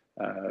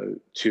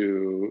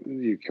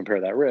 You compare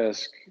that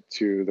risk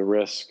to the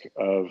risk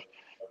of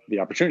the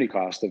opportunity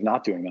cost of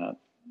not doing that.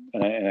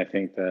 And I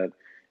think that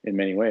in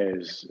many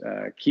ways,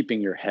 keeping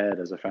your head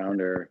as a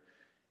founder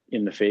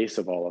in the face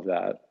of all of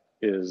that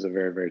is a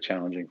very, very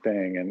challenging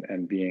thing,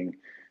 and being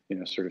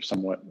sort of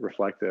somewhat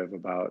reflective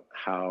about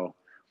how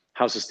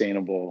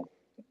sustainable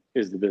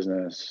is the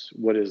business,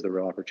 what is the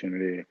real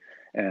opportunity,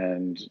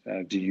 and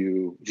do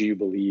you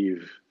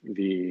believe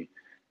the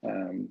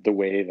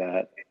way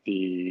that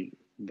the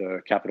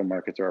capital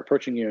markets are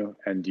approaching you,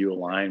 and do you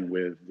align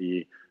with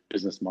the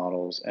business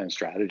models and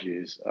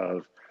strategies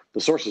of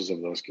the sources of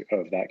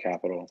that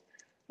capital,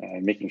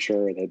 making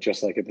sure that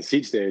just like at the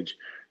seed stage,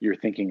 you're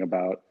thinking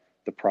about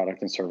the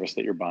product and service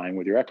that you're buying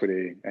with your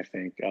equity. I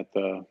think at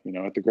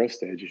the growth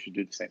stage, you should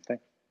do the same thing.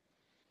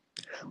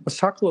 Let's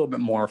talk a little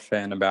bit more,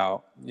 Finn,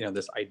 about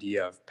this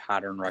idea of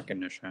pattern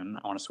recognition.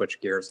 I want to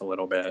switch gears a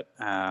little bit.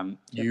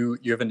 You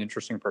have an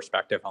interesting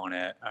perspective on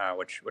it,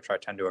 which I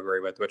tend to agree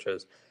with, which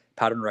is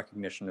pattern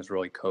recognition is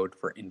really code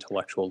for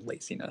intellectual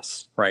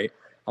laziness, right?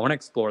 I want to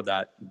explore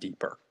that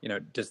deeper.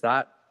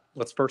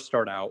 Let's first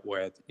start out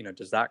with,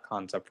 does that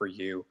concept for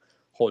you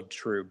hold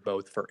true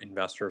both for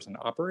investors and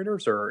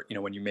operators, or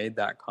when you made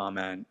that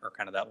comment or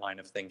kind of that line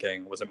of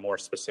thinking, was it more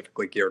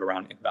specifically geared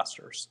around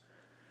investors?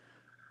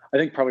 I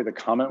think probably the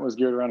comment was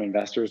geared around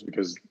investors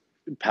because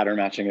pattern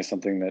matching is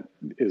something that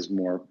is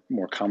more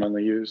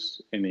commonly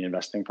used in the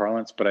investing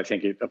parlance, but I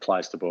think it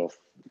applies to both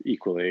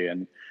equally.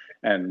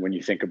 And when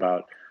you think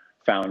about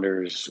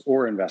founders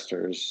or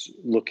investors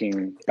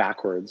looking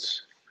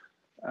backwards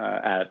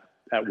at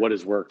what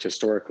has worked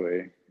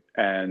historically,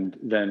 and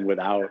then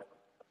without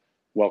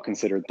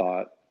well-considered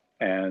thought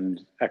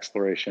and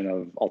exploration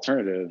of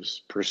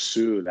alternatives,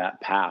 pursue that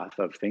path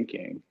of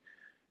thinking,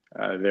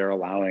 they're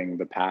allowing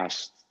the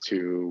past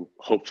to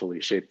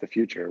hopefully shape the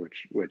future,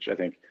 which I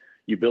think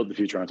you build the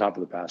future on top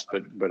of the past,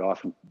 but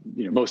often,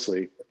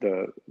 mostly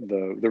the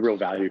real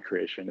value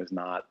creation is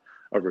not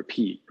a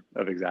repeat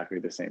of exactly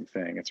the same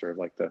thing. It's sort of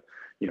like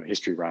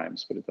history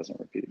rhymes, but it doesn't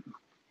repeat.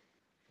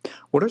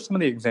 What are some of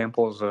the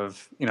examples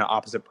of,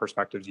 opposite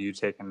perspectives you've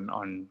taken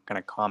on kind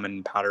of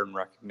common pattern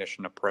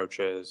recognition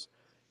approaches,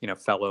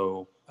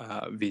 fellow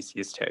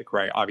VCs take,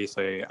 right?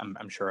 Obviously,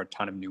 I'm sure a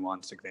ton of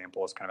nuanced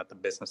examples kind of at the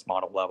business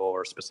model level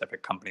or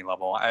specific company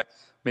level.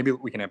 Maybe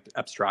we can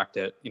abstract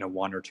it,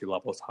 one or two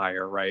levels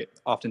higher, right?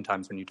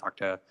 Oftentimes when you talk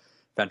to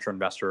venture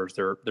investors,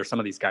 there's some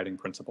of these guiding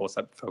principles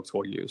that folks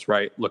will use,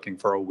 right? Looking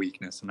for a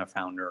weakness in a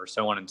founder, or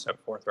so on and so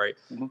forth, right?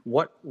 Mm-hmm.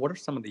 What are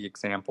some of the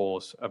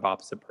examples of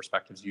opposite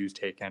perspectives you've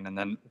taken, and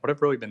then what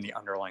have really been the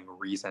underlying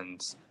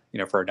reasons,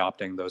 for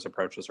adopting those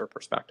approaches or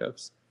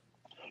perspectives?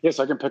 Yes,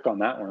 I can pick on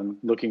that one.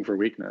 Looking for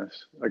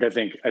weakness. Like I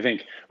think when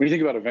you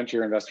think about a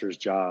venture investor's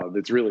job,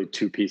 it's really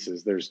two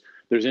pieces. There's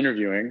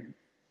interviewing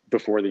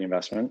before the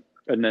investment,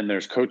 and then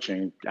there's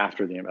coaching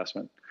after the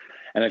investment.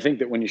 And I think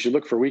that when you should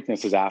look for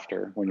weakness is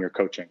after, when you're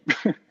coaching.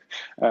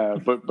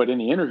 But in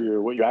the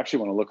interview, what you actually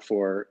want to look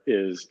for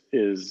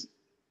is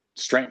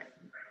strength,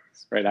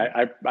 right?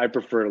 I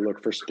prefer to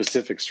look for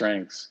specific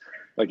strengths,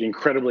 like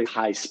incredibly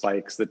high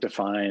spikes that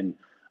define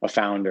a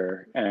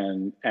founder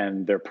and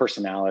their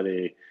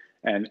personality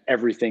and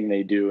everything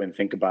they do and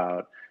think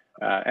about,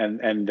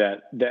 and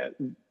that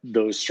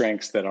those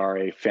strengths that are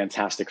a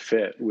fantastic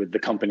fit with the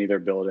company they're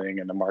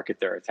building and the market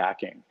they're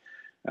attacking.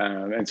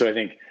 And so I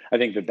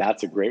think that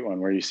that's a great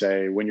one where you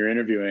say, when you're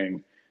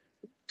interviewing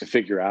to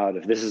figure out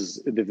if this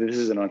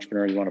is an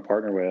entrepreneur you want to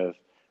partner with,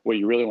 what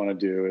you really want to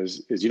do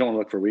is you don't want to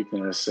look for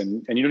weakness,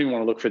 and you don't even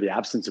want to look for the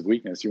absence of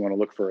weakness. You want to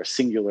look for a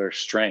singular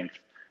strength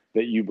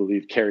that you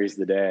believe carries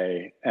the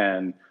day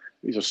and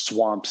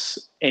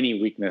swamps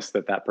any weakness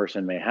that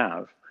person may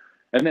have.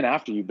 And then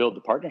after you build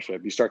the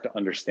partnership, you start to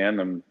understand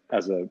them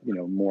as a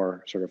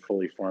more sort of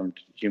fully formed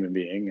human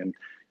being, and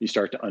you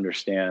start to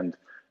understand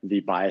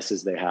the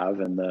biases they have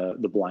and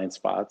the blind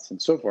spots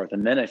and so forth.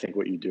 And then I think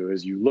what you do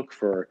is you look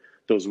for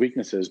those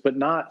weaknesses, but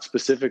not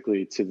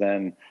specifically to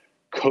then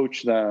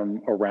coach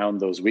them around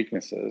those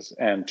weaknesses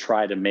and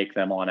try to make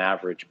them on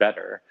average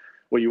better.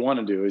 What you want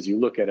to do is you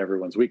look at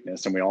everyone's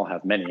weakness, and we all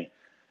have many,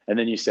 and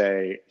then you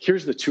say,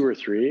 here's the 2 or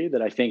 3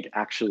 that I think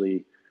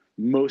actually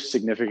most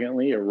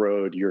significantly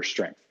erode your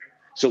strength.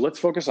 So let's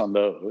focus on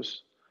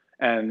those,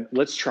 and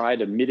let's try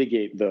to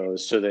mitigate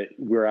those so that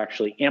we're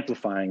actually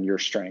amplifying your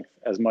strength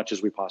as much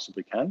as we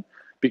possibly can,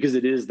 because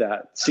it is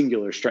that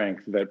singular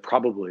strength that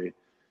probably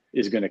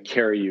is going to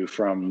carry you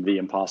from the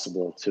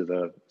impossible to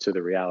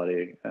the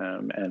reality,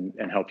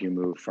 and help you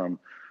move from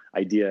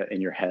idea in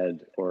your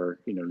head, or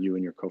you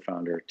and your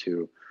co-founder,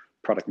 to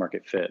product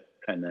market fit,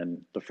 and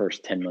then the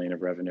first 10 million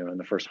of revenue and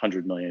the first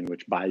 100 million,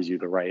 which buys you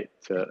the right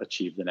to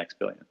achieve the next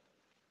billion.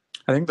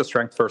 I think the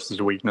strength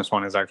versus weakness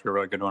one is actually a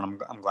really good one.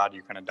 I'm glad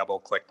you kind of double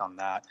clicked on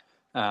that.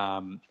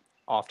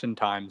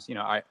 Oftentimes,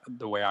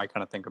 the way I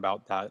kind of think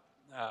about that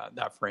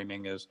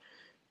framing is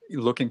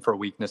looking for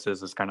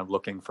weaknesses is kind of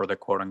looking for the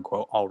quote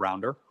unquote all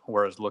rounder,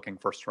 whereas looking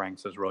for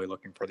strengths is really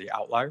looking for the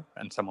outlier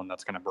and someone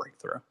that's going to break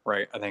through,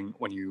 right? I think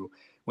when you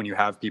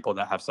have people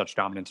that have such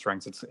dominant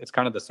strengths, it's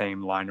kind of the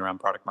same line around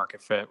product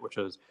market fit, which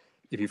is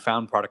if you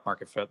found product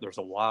market fit, there's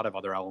a lot of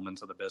other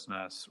elements of the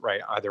business,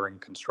 right? Either in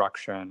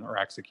construction or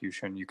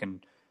execution, you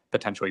can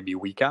potentially be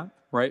weak at,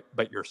 right?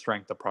 But your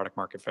strength of product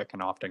market fit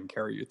can often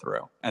carry you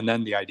through. And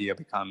then the idea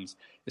becomes,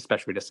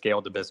 especially to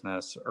scale the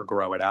business or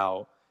grow it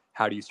out,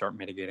 how do you start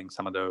mitigating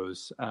some of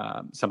those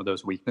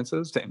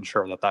weaknesses to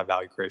ensure that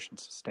value creation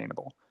is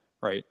sustainable,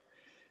 right?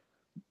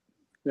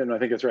 Yeah, no, I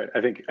think that's right. I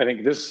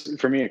think this,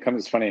 for me,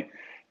 it's funny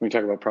when we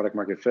talk about product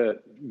market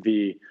fit.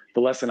 The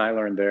lesson I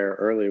learned there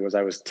early was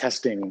I was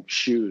testing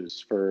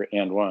shoes for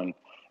And1,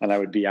 and I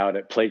would be out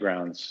at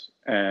playgrounds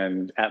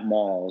and at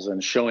malls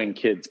and showing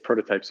kids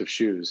prototypes of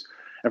shoes.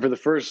 And for the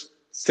first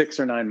 6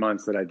 or 9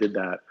 months that I did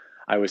that,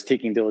 I was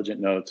taking diligent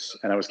notes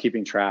and I was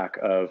keeping track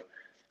of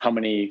how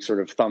many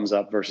sort of thumbs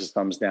up versus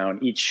thumbs down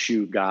each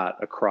shoe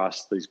got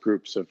across these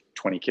groups of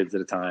 20 kids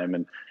at a time.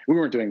 And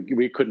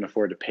we couldn't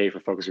afford to pay for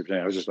focus groups.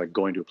 I was just like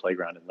going to a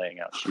playground and laying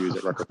out shoes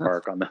at Rucker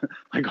Park on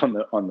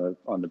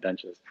the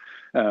benches.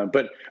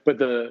 But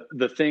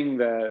the thing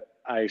that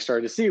I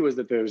started to see was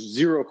that there's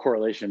zero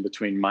correlation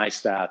between my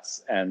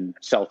stats and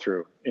sell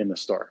through in the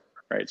store.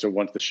 Right. So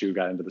once the shoe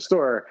got into the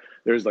store,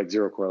 there's like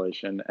zero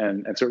correlation.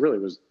 And so it really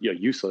was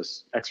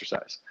useless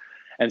exercise.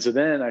 And so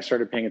then I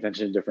started paying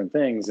attention to different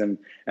things. And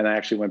I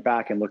actually went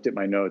back and looked at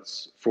my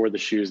notes for the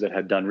shoes that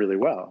had done really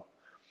well.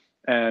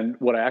 And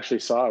what I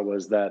actually saw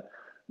was that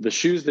the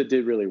shoes that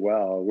did really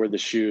well were the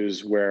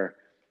shoes where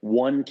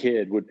one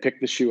kid would pick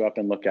the shoe up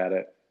and look at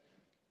it,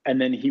 and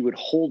then he would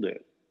hold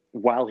it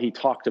while he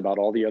talked about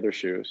all the other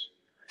shoes.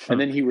 And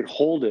then he would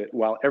hold it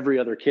while every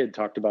other kid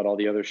talked about all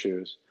the other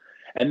shoes.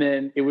 And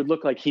then it would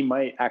look like he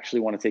might actually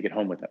want to take it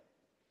home with him.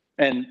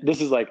 And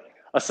this is like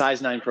a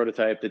size 9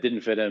 prototype that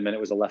didn't fit him, and it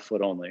was a left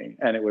foot only.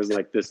 And it was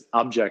like this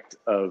object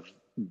of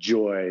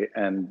joy,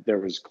 and there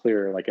was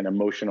clear like an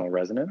emotional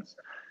resonance.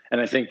 And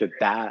I think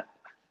that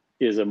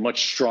is a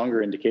much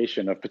stronger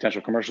indication of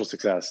potential commercial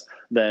success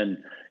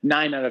than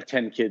 9 out of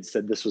 10 kids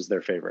said this was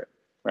their favorite,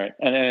 right?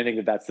 And I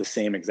think that's the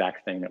same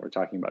exact thing that we're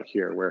talking about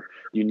here, where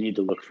you need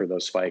to look for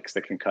those spikes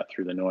that can cut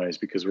through the noise,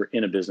 because we're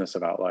in a business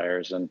of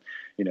outliers. And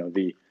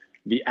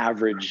the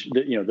average,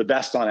 the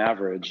best on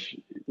average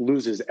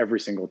loses every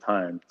single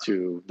time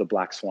to the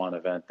black swan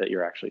event that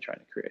you're actually trying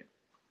to create.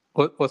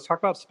 Let's talk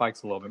about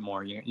spikes a little bit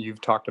more.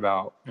 You've talked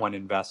about when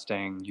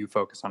investing, you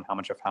focus on how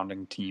much a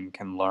founding team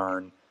can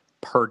learn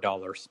per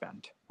dollar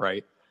spent,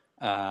 right?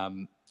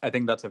 I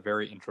think that's a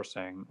very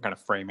interesting kind of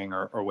framing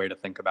or way to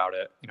think about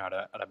it,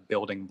 at a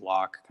building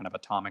block, kind of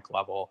atomic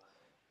level.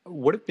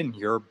 What have been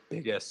your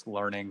biggest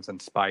learnings and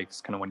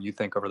spikes kind of when you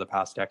think over the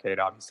past decade,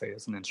 obviously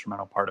as an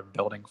instrumental part of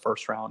building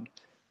First Round?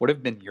 What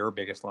have been your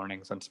biggest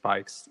learnings and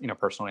spikes,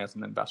 personally as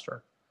an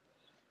investor?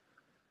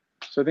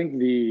 So I think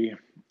the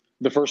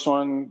first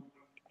one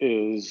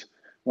is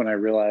when I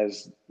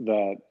realized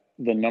that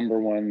the number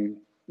one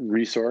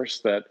resource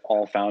that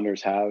all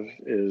founders have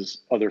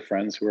is other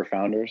friends who are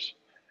founders.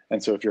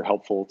 And so if you're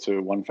helpful to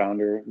one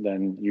founder,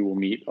 then you will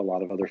meet a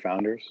lot of other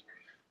founders,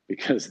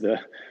 because the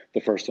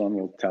first one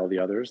will tell the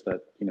others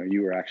that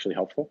you were actually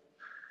helpful.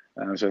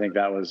 So I think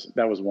that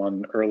was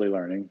one early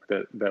learning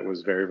that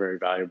was very, very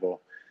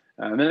valuable.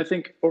 And then I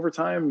think over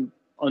time,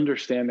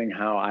 understanding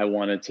how I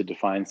wanted to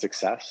define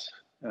success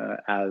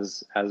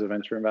as a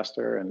venture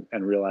investor,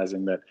 and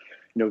realizing that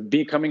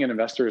becoming an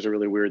investor is a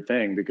really weird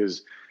thing,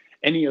 because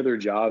any other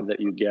job that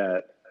you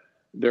get,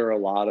 there are a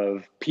lot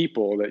of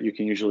people that you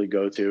can usually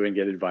go to and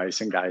get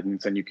advice and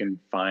guidance, and you can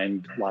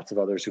find lots of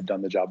others who've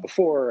done the job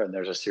before, and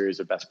there's a series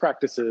of best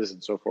practices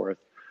and so forth.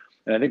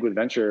 And I think with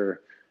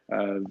venture,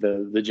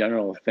 the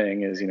general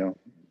thing is,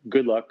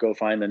 good luck, go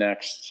find the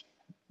next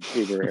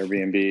Uber,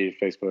 Airbnb,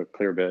 Facebook,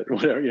 Clearbit,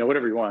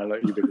 whatever you want,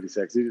 like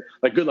Ubiquity6.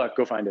 Like, good luck,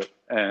 go find it,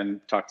 and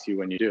talk to you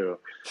when you do.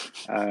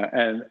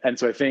 And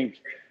so I think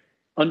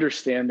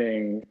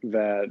understanding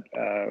that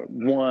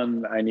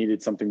one, I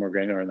needed something more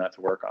granular in that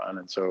to work on.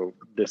 And so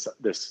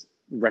this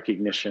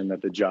recognition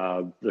that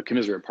the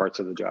commiserate parts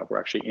of the job were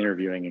actually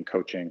interviewing and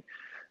coaching,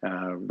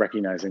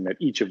 recognizing that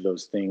each of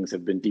those things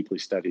have been deeply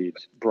studied,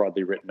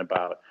 broadly written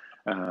about.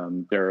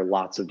 There are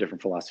lots of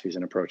different philosophies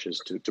and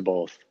approaches to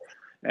both,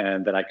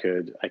 and that I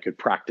could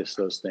practice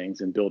those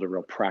things and build a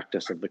real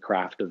practice of the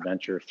craft of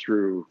venture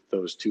through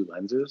those two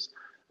lenses.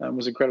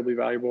 Was incredibly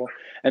valuable.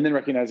 And then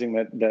recognizing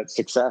that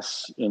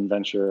success in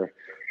venture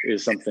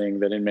is something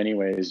that in many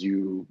ways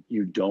you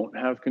don't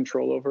have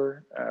control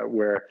over,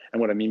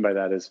 and what I mean by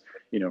that is,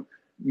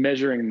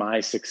 measuring my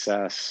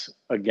success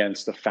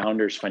against the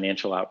founder's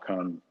financial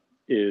outcome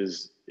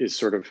is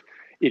sort of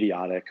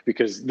idiotic,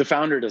 because the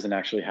founder doesn't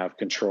actually have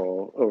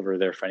control over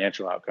their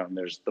financial outcome.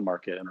 There's the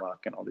market and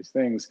luck and all these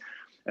things.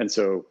 And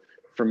so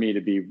for me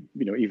to be,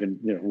 even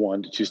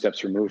 1 to 2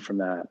 steps removed from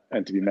that,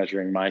 and to be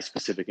measuring my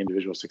specific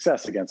individual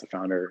success against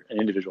an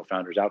individual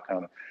founder's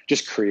outcome,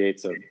 just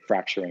creates a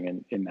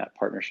fracturing in that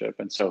partnership.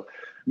 And so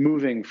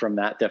moving from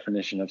that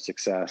definition of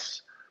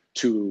success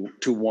to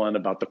one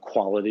about the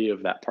quality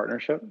of that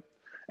partnership,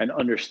 and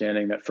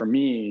understanding that for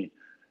me,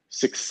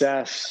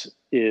 success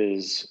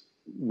is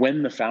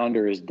when the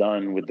founder is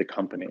done with the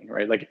company,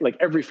 right? Like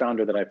every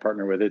founder that I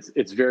partner with,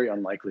 it's very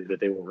unlikely that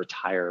they will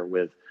retire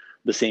with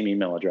the same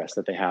email address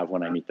that they have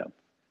when I meet them,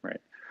 right?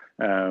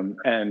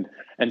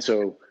 And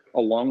so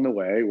along the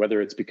way,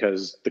 whether it's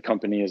because the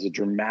company is a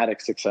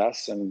dramatic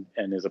success and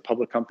is a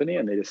public company,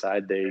 and they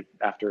decide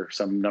after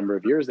some number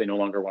of years, they no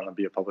longer want to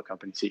be a public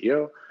company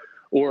CEO,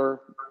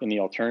 or in the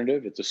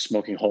alternative, it's a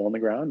smoking hole in the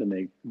ground and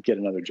they get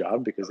another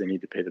job because they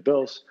need to pay the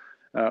bills,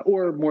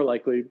 or more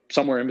likely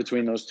somewhere in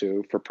between those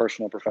two, for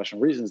personal or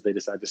professional reasons, they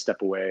decide to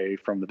step away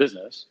from the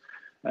business.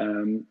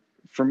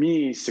 For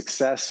me,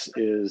 success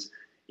is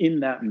in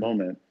that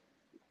moment.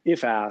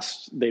 If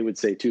asked, they would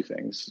say 2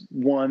 things.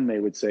 One, they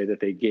would say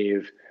that they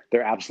gave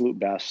their absolute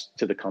best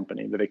to the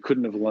company, that they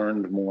couldn't have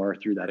learned more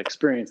through that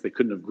experience. They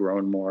couldn't have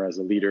grown more as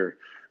a leader,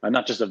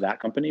 not just of that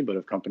company, but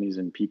of companies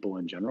and people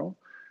in general.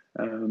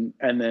 And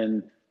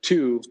then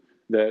 2,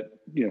 that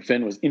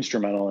Finn was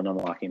instrumental in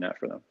unlocking that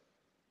for them.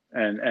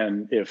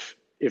 And if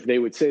they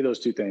would say those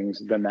 2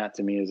 things, then that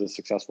to me is a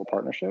successful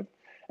partnership,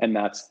 and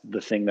that's the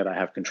thing that I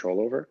have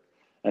control over.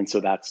 And so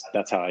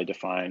that's how I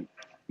define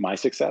my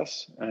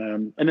success.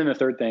 And then the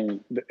third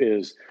thing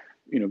is,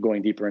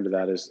 going deeper into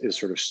that is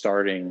sort of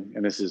starting,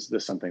 and this is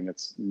something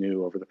that's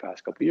new over the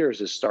past couple of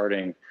years, is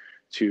starting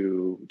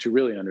to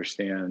really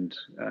understand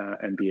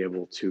and be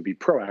able to be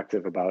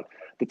proactive about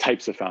the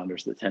types of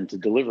founders that tend to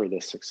deliver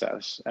this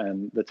success,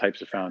 and the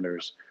types of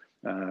founders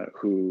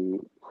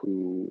who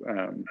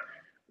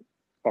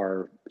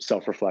are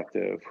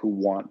self-reflective, who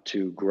want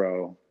to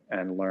grow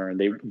and learn.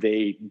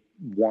 They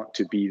want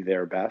to be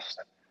their best,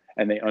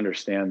 and they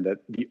understand that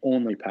the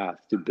only path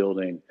to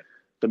building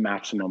the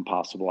maximum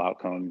possible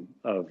outcome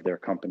of their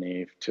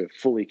company, to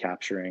fully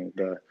capturing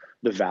the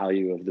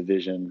value of the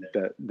vision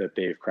that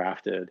they've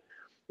crafted,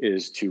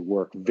 is to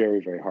work very,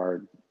 very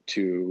hard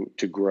to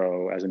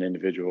grow as an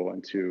individual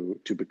and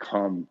to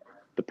become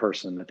the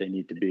person that they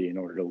need to be in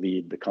order to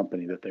lead the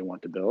company that they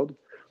want to build.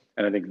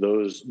 And I think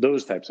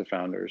those types of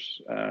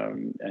founders,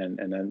 and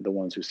then the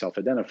ones who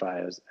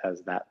self-identify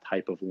as that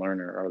type of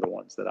learner, are the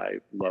ones that I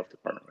love to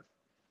partner with.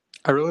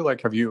 I really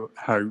like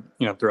how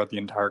throughout the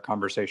entire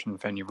conversation,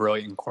 Finn, you've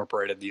really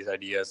incorporated these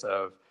ideas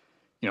of,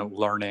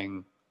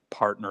 learning,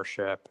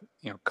 partnership,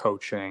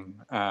 coaching,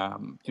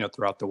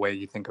 throughout the way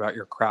you think about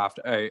your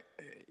craft.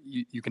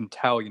 You can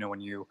tell,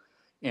 when you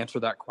answer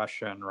that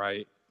question,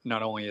 right,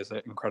 not only is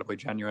it incredibly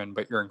genuine,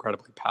 but you're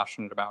incredibly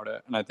passionate about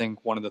it. And I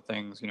think one of the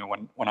things,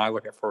 when I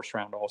look at First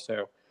Round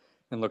also,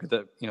 and look at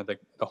the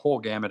whole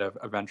gamut of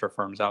venture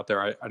firms out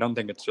there, I don't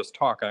think it's just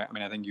talk. I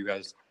mean, I think you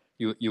guys,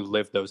 you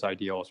live those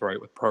ideals, right?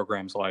 With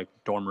programs like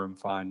Dorm Room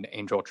Fund,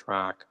 Angel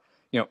Track.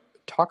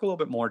 Talk a little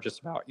bit more just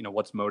about,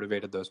 what's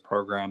motivated those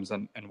programs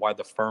and why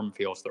the firm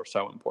feels they're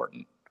so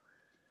important.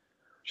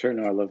 Sure.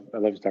 No, I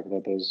love to talk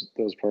about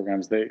those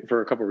programs.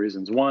 For a couple of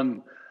reasons.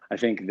 One, I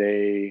think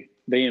they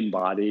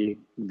embody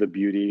the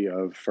beauty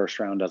of First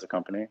Round as a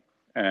company,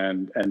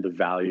 and the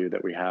value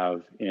that we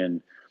have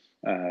in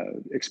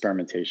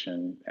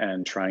experimentation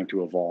and trying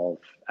to evolve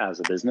as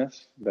a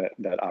business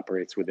that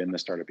operates within the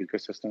startup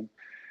ecosystem.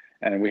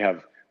 And we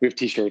have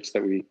T-shirts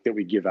that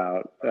we give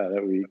out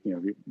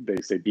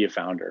they say "Be a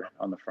founder"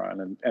 on the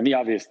front, and the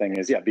obvious thing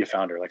is, be a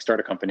founder. Like,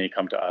 start a company,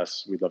 come to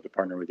us. We'd love to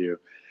partner with you.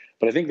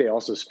 But I think they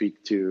also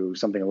speak to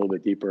something a little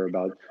bit deeper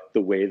about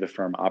the way the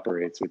firm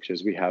operates, which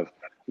is we have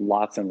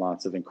lots and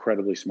lots of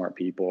incredibly smart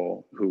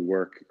people who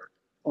work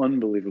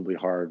unbelievably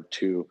hard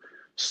to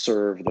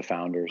serve the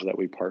founders that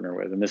we partner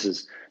with. And this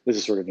is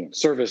sort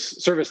of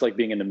service like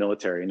being in the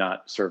military,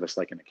 not service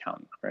like an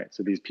accountant, right?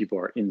 So these people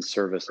are in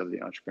service of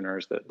the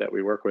entrepreneurs that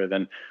we work with.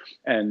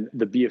 And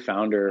the Be a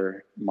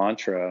Founder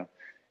mantra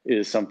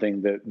is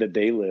something that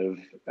they live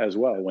as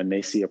well. When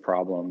they see a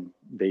problem,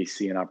 they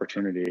see an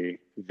opportunity,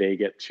 they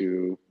get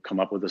to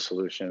come up with a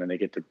solution, and they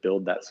get to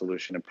build that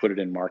solution and put it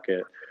in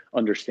market,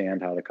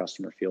 understand how the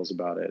customer feels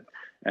about it,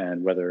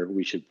 and whether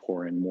we should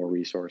pour in more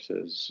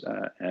resources,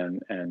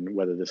 and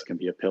whether this can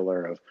be a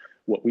pillar of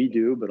what we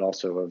do, but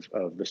also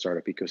of the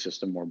startup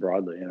ecosystem more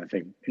broadly. And I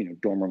think,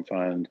 Dorm Room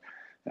Fund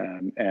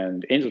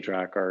and Angel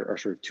Track are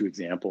sort of 2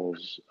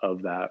 examples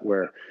of that,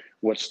 where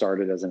what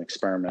started as an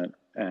experiment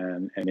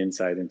and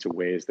insight into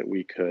ways that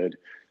we could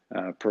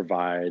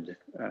provide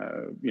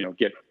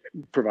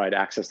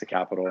access to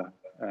capital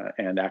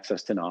and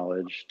access to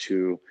knowledge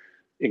to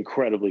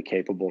incredibly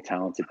capable,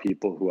 talented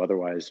people who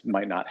otherwise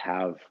might not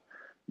have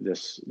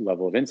this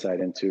level of insight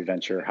into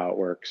venture, how it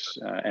works,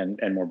 and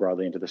more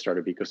broadly into the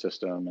startup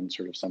ecosystem and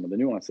sort of some of the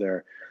nuance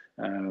there.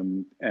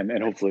 And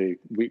hopefully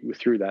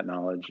through that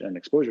knowledge and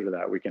exposure to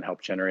that, we can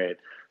help generate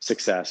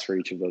success for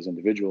each of those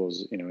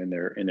individuals, in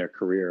their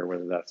career,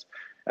 whether that's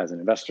as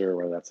an investor,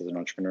 whether that's as an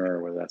entrepreneur,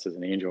 whether that's as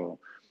an angel.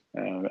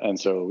 And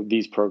so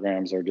these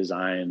programs are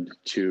designed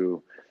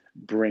to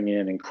bring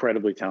in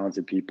incredibly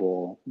talented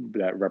people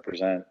that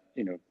represent,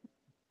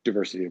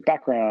 diversity of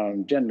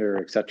background, gender,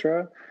 et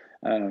cetera,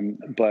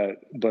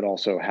 but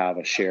also have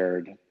a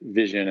shared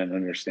vision and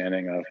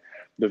understanding of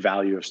the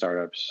value of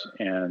startups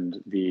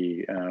and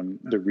the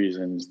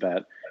reasons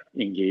that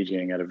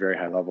engaging at a very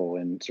high level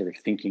and sort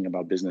of thinking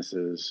about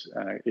businesses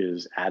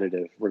is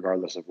additive,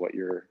 regardless of what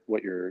your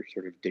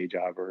sort of day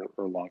job or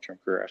long-term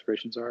career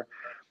aspirations are.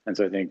 And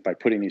so I think by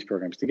putting these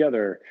programs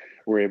together,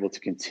 we're able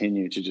to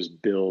continue to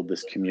just build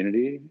this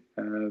community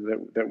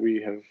that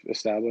we have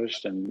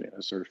established, and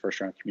sort of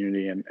first-round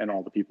community, and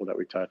all the people that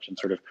we touch, and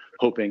sort of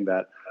hoping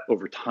that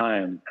over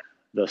time,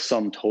 the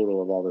sum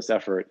total of all this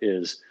effort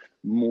is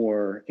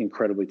more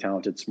incredibly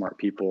talented, smart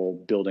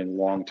people building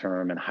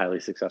long-term and highly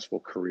successful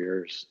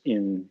careers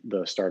in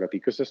the startup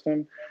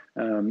ecosystem,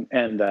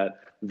 and that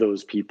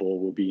those people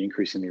will be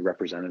increasingly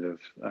representative,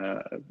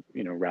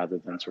 rather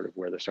than sort of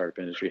where the startup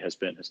industry has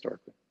been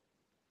historically.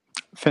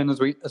 Finn, as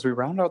we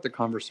round out the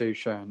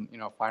conversation,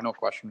 final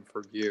question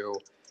for you: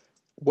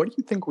 what do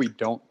you think we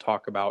don't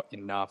talk about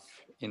enough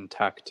in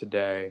tech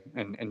today,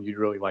 and you'd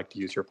really like to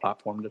use your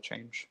platform to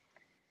change?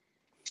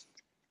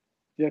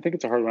 Yeah, I think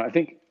it's a hard one. I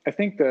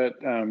think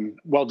that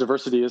while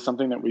diversity is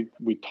something that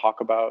we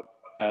talk about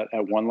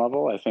at one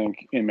level, I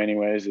think in many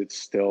ways it's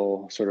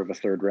still sort of a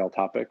third rail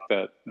topic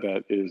that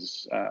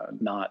is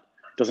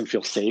doesn't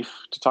feel safe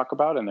to talk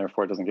about, and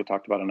therefore it doesn't get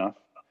talked about enough.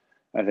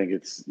 I think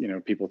it's,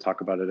 people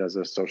talk about it as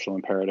a social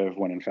imperative,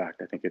 when in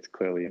fact I think it's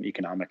clearly an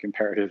economic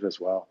imperative as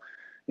well.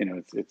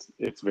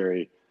 It's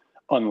very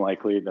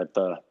unlikely that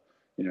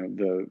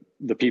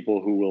the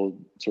people who will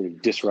sort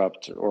of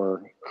disrupt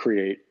or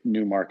create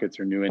new markets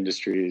or new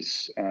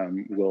industries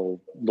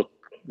will look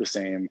the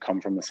same,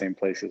 come from the same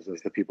places as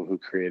the people who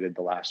created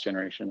the last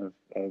generation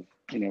of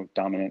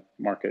dominant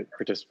market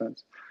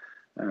participants.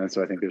 And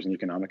so I think there's an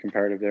economic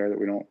imperative there that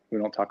we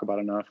don't talk about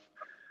enough.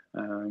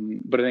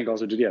 But I think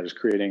also just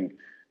creating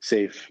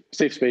safe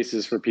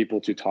spaces for people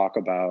to talk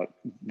about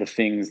the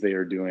things they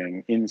are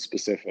doing in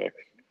specific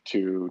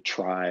to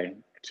try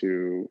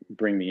to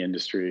bring the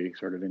industry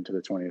sort of into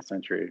the 20th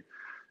century.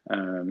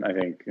 I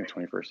think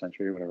 21st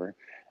century, whatever.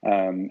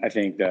 I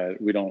think that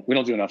we don't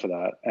do enough of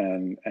that,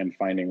 and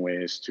finding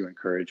ways to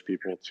encourage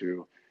people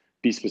to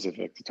be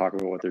specific, to talk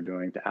about what they're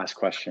doing, to ask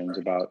questions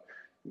about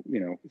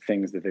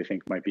things that they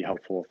think might be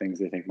helpful, things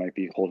they think might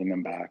be holding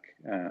them back,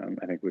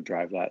 I think would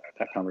drive that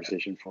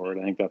conversation forward.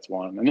 I think that's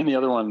one. And then the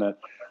other one that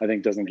I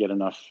think doesn't get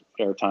enough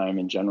airtime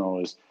in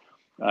general is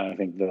I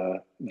think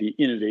the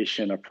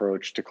innovation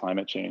approach to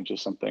climate change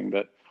is something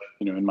that,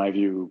 in my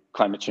view,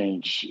 climate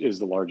change is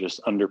the largest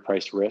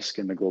underpriced risk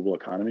in the global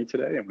economy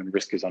today. And when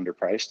risk is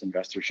underpriced,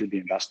 investors should be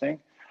investing.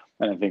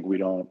 And I think we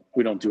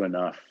don't do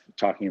enough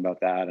talking about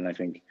that. And I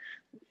think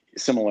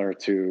similar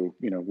to,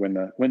 when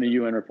the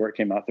UN report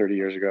came out 30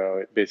 years ago,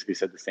 it basically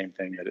said the same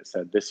thing that it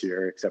said this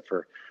year, except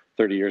for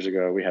 30 years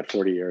ago, we had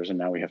 40 years and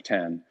now we have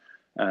 10.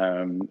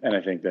 And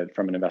I think that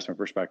from an investment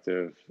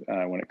perspective,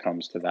 when it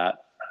comes to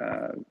that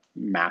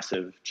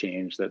massive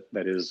change that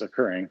is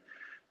occurring,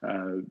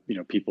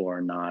 people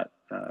are not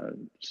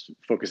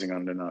focusing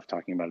on it enough,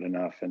 talking about it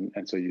enough.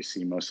 And so you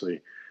see mostly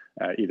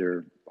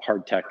either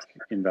hard tech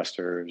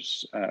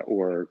investors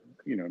or,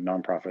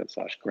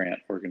 nonprofit/grant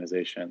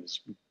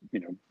organizations,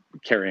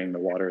 carrying the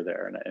water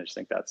there. And I just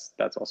think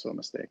that's also a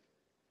mistake.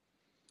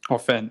 Well,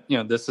 Finn,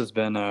 this has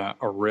been a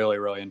really,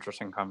 really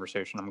interesting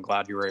conversation. I'm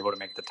glad you were able to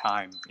make the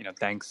time.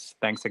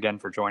 Thanks again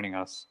for joining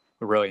us.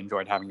 We really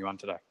enjoyed having you on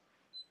today.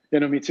 Yeah,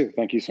 no, me too.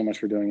 Thank you so much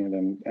for doing it.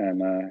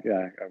 And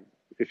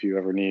if you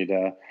ever need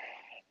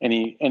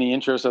any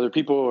interest, other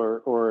people,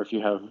 or if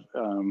you have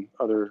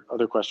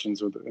other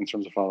questions in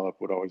terms of follow-up,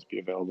 would always be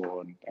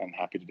available and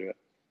happy to do it.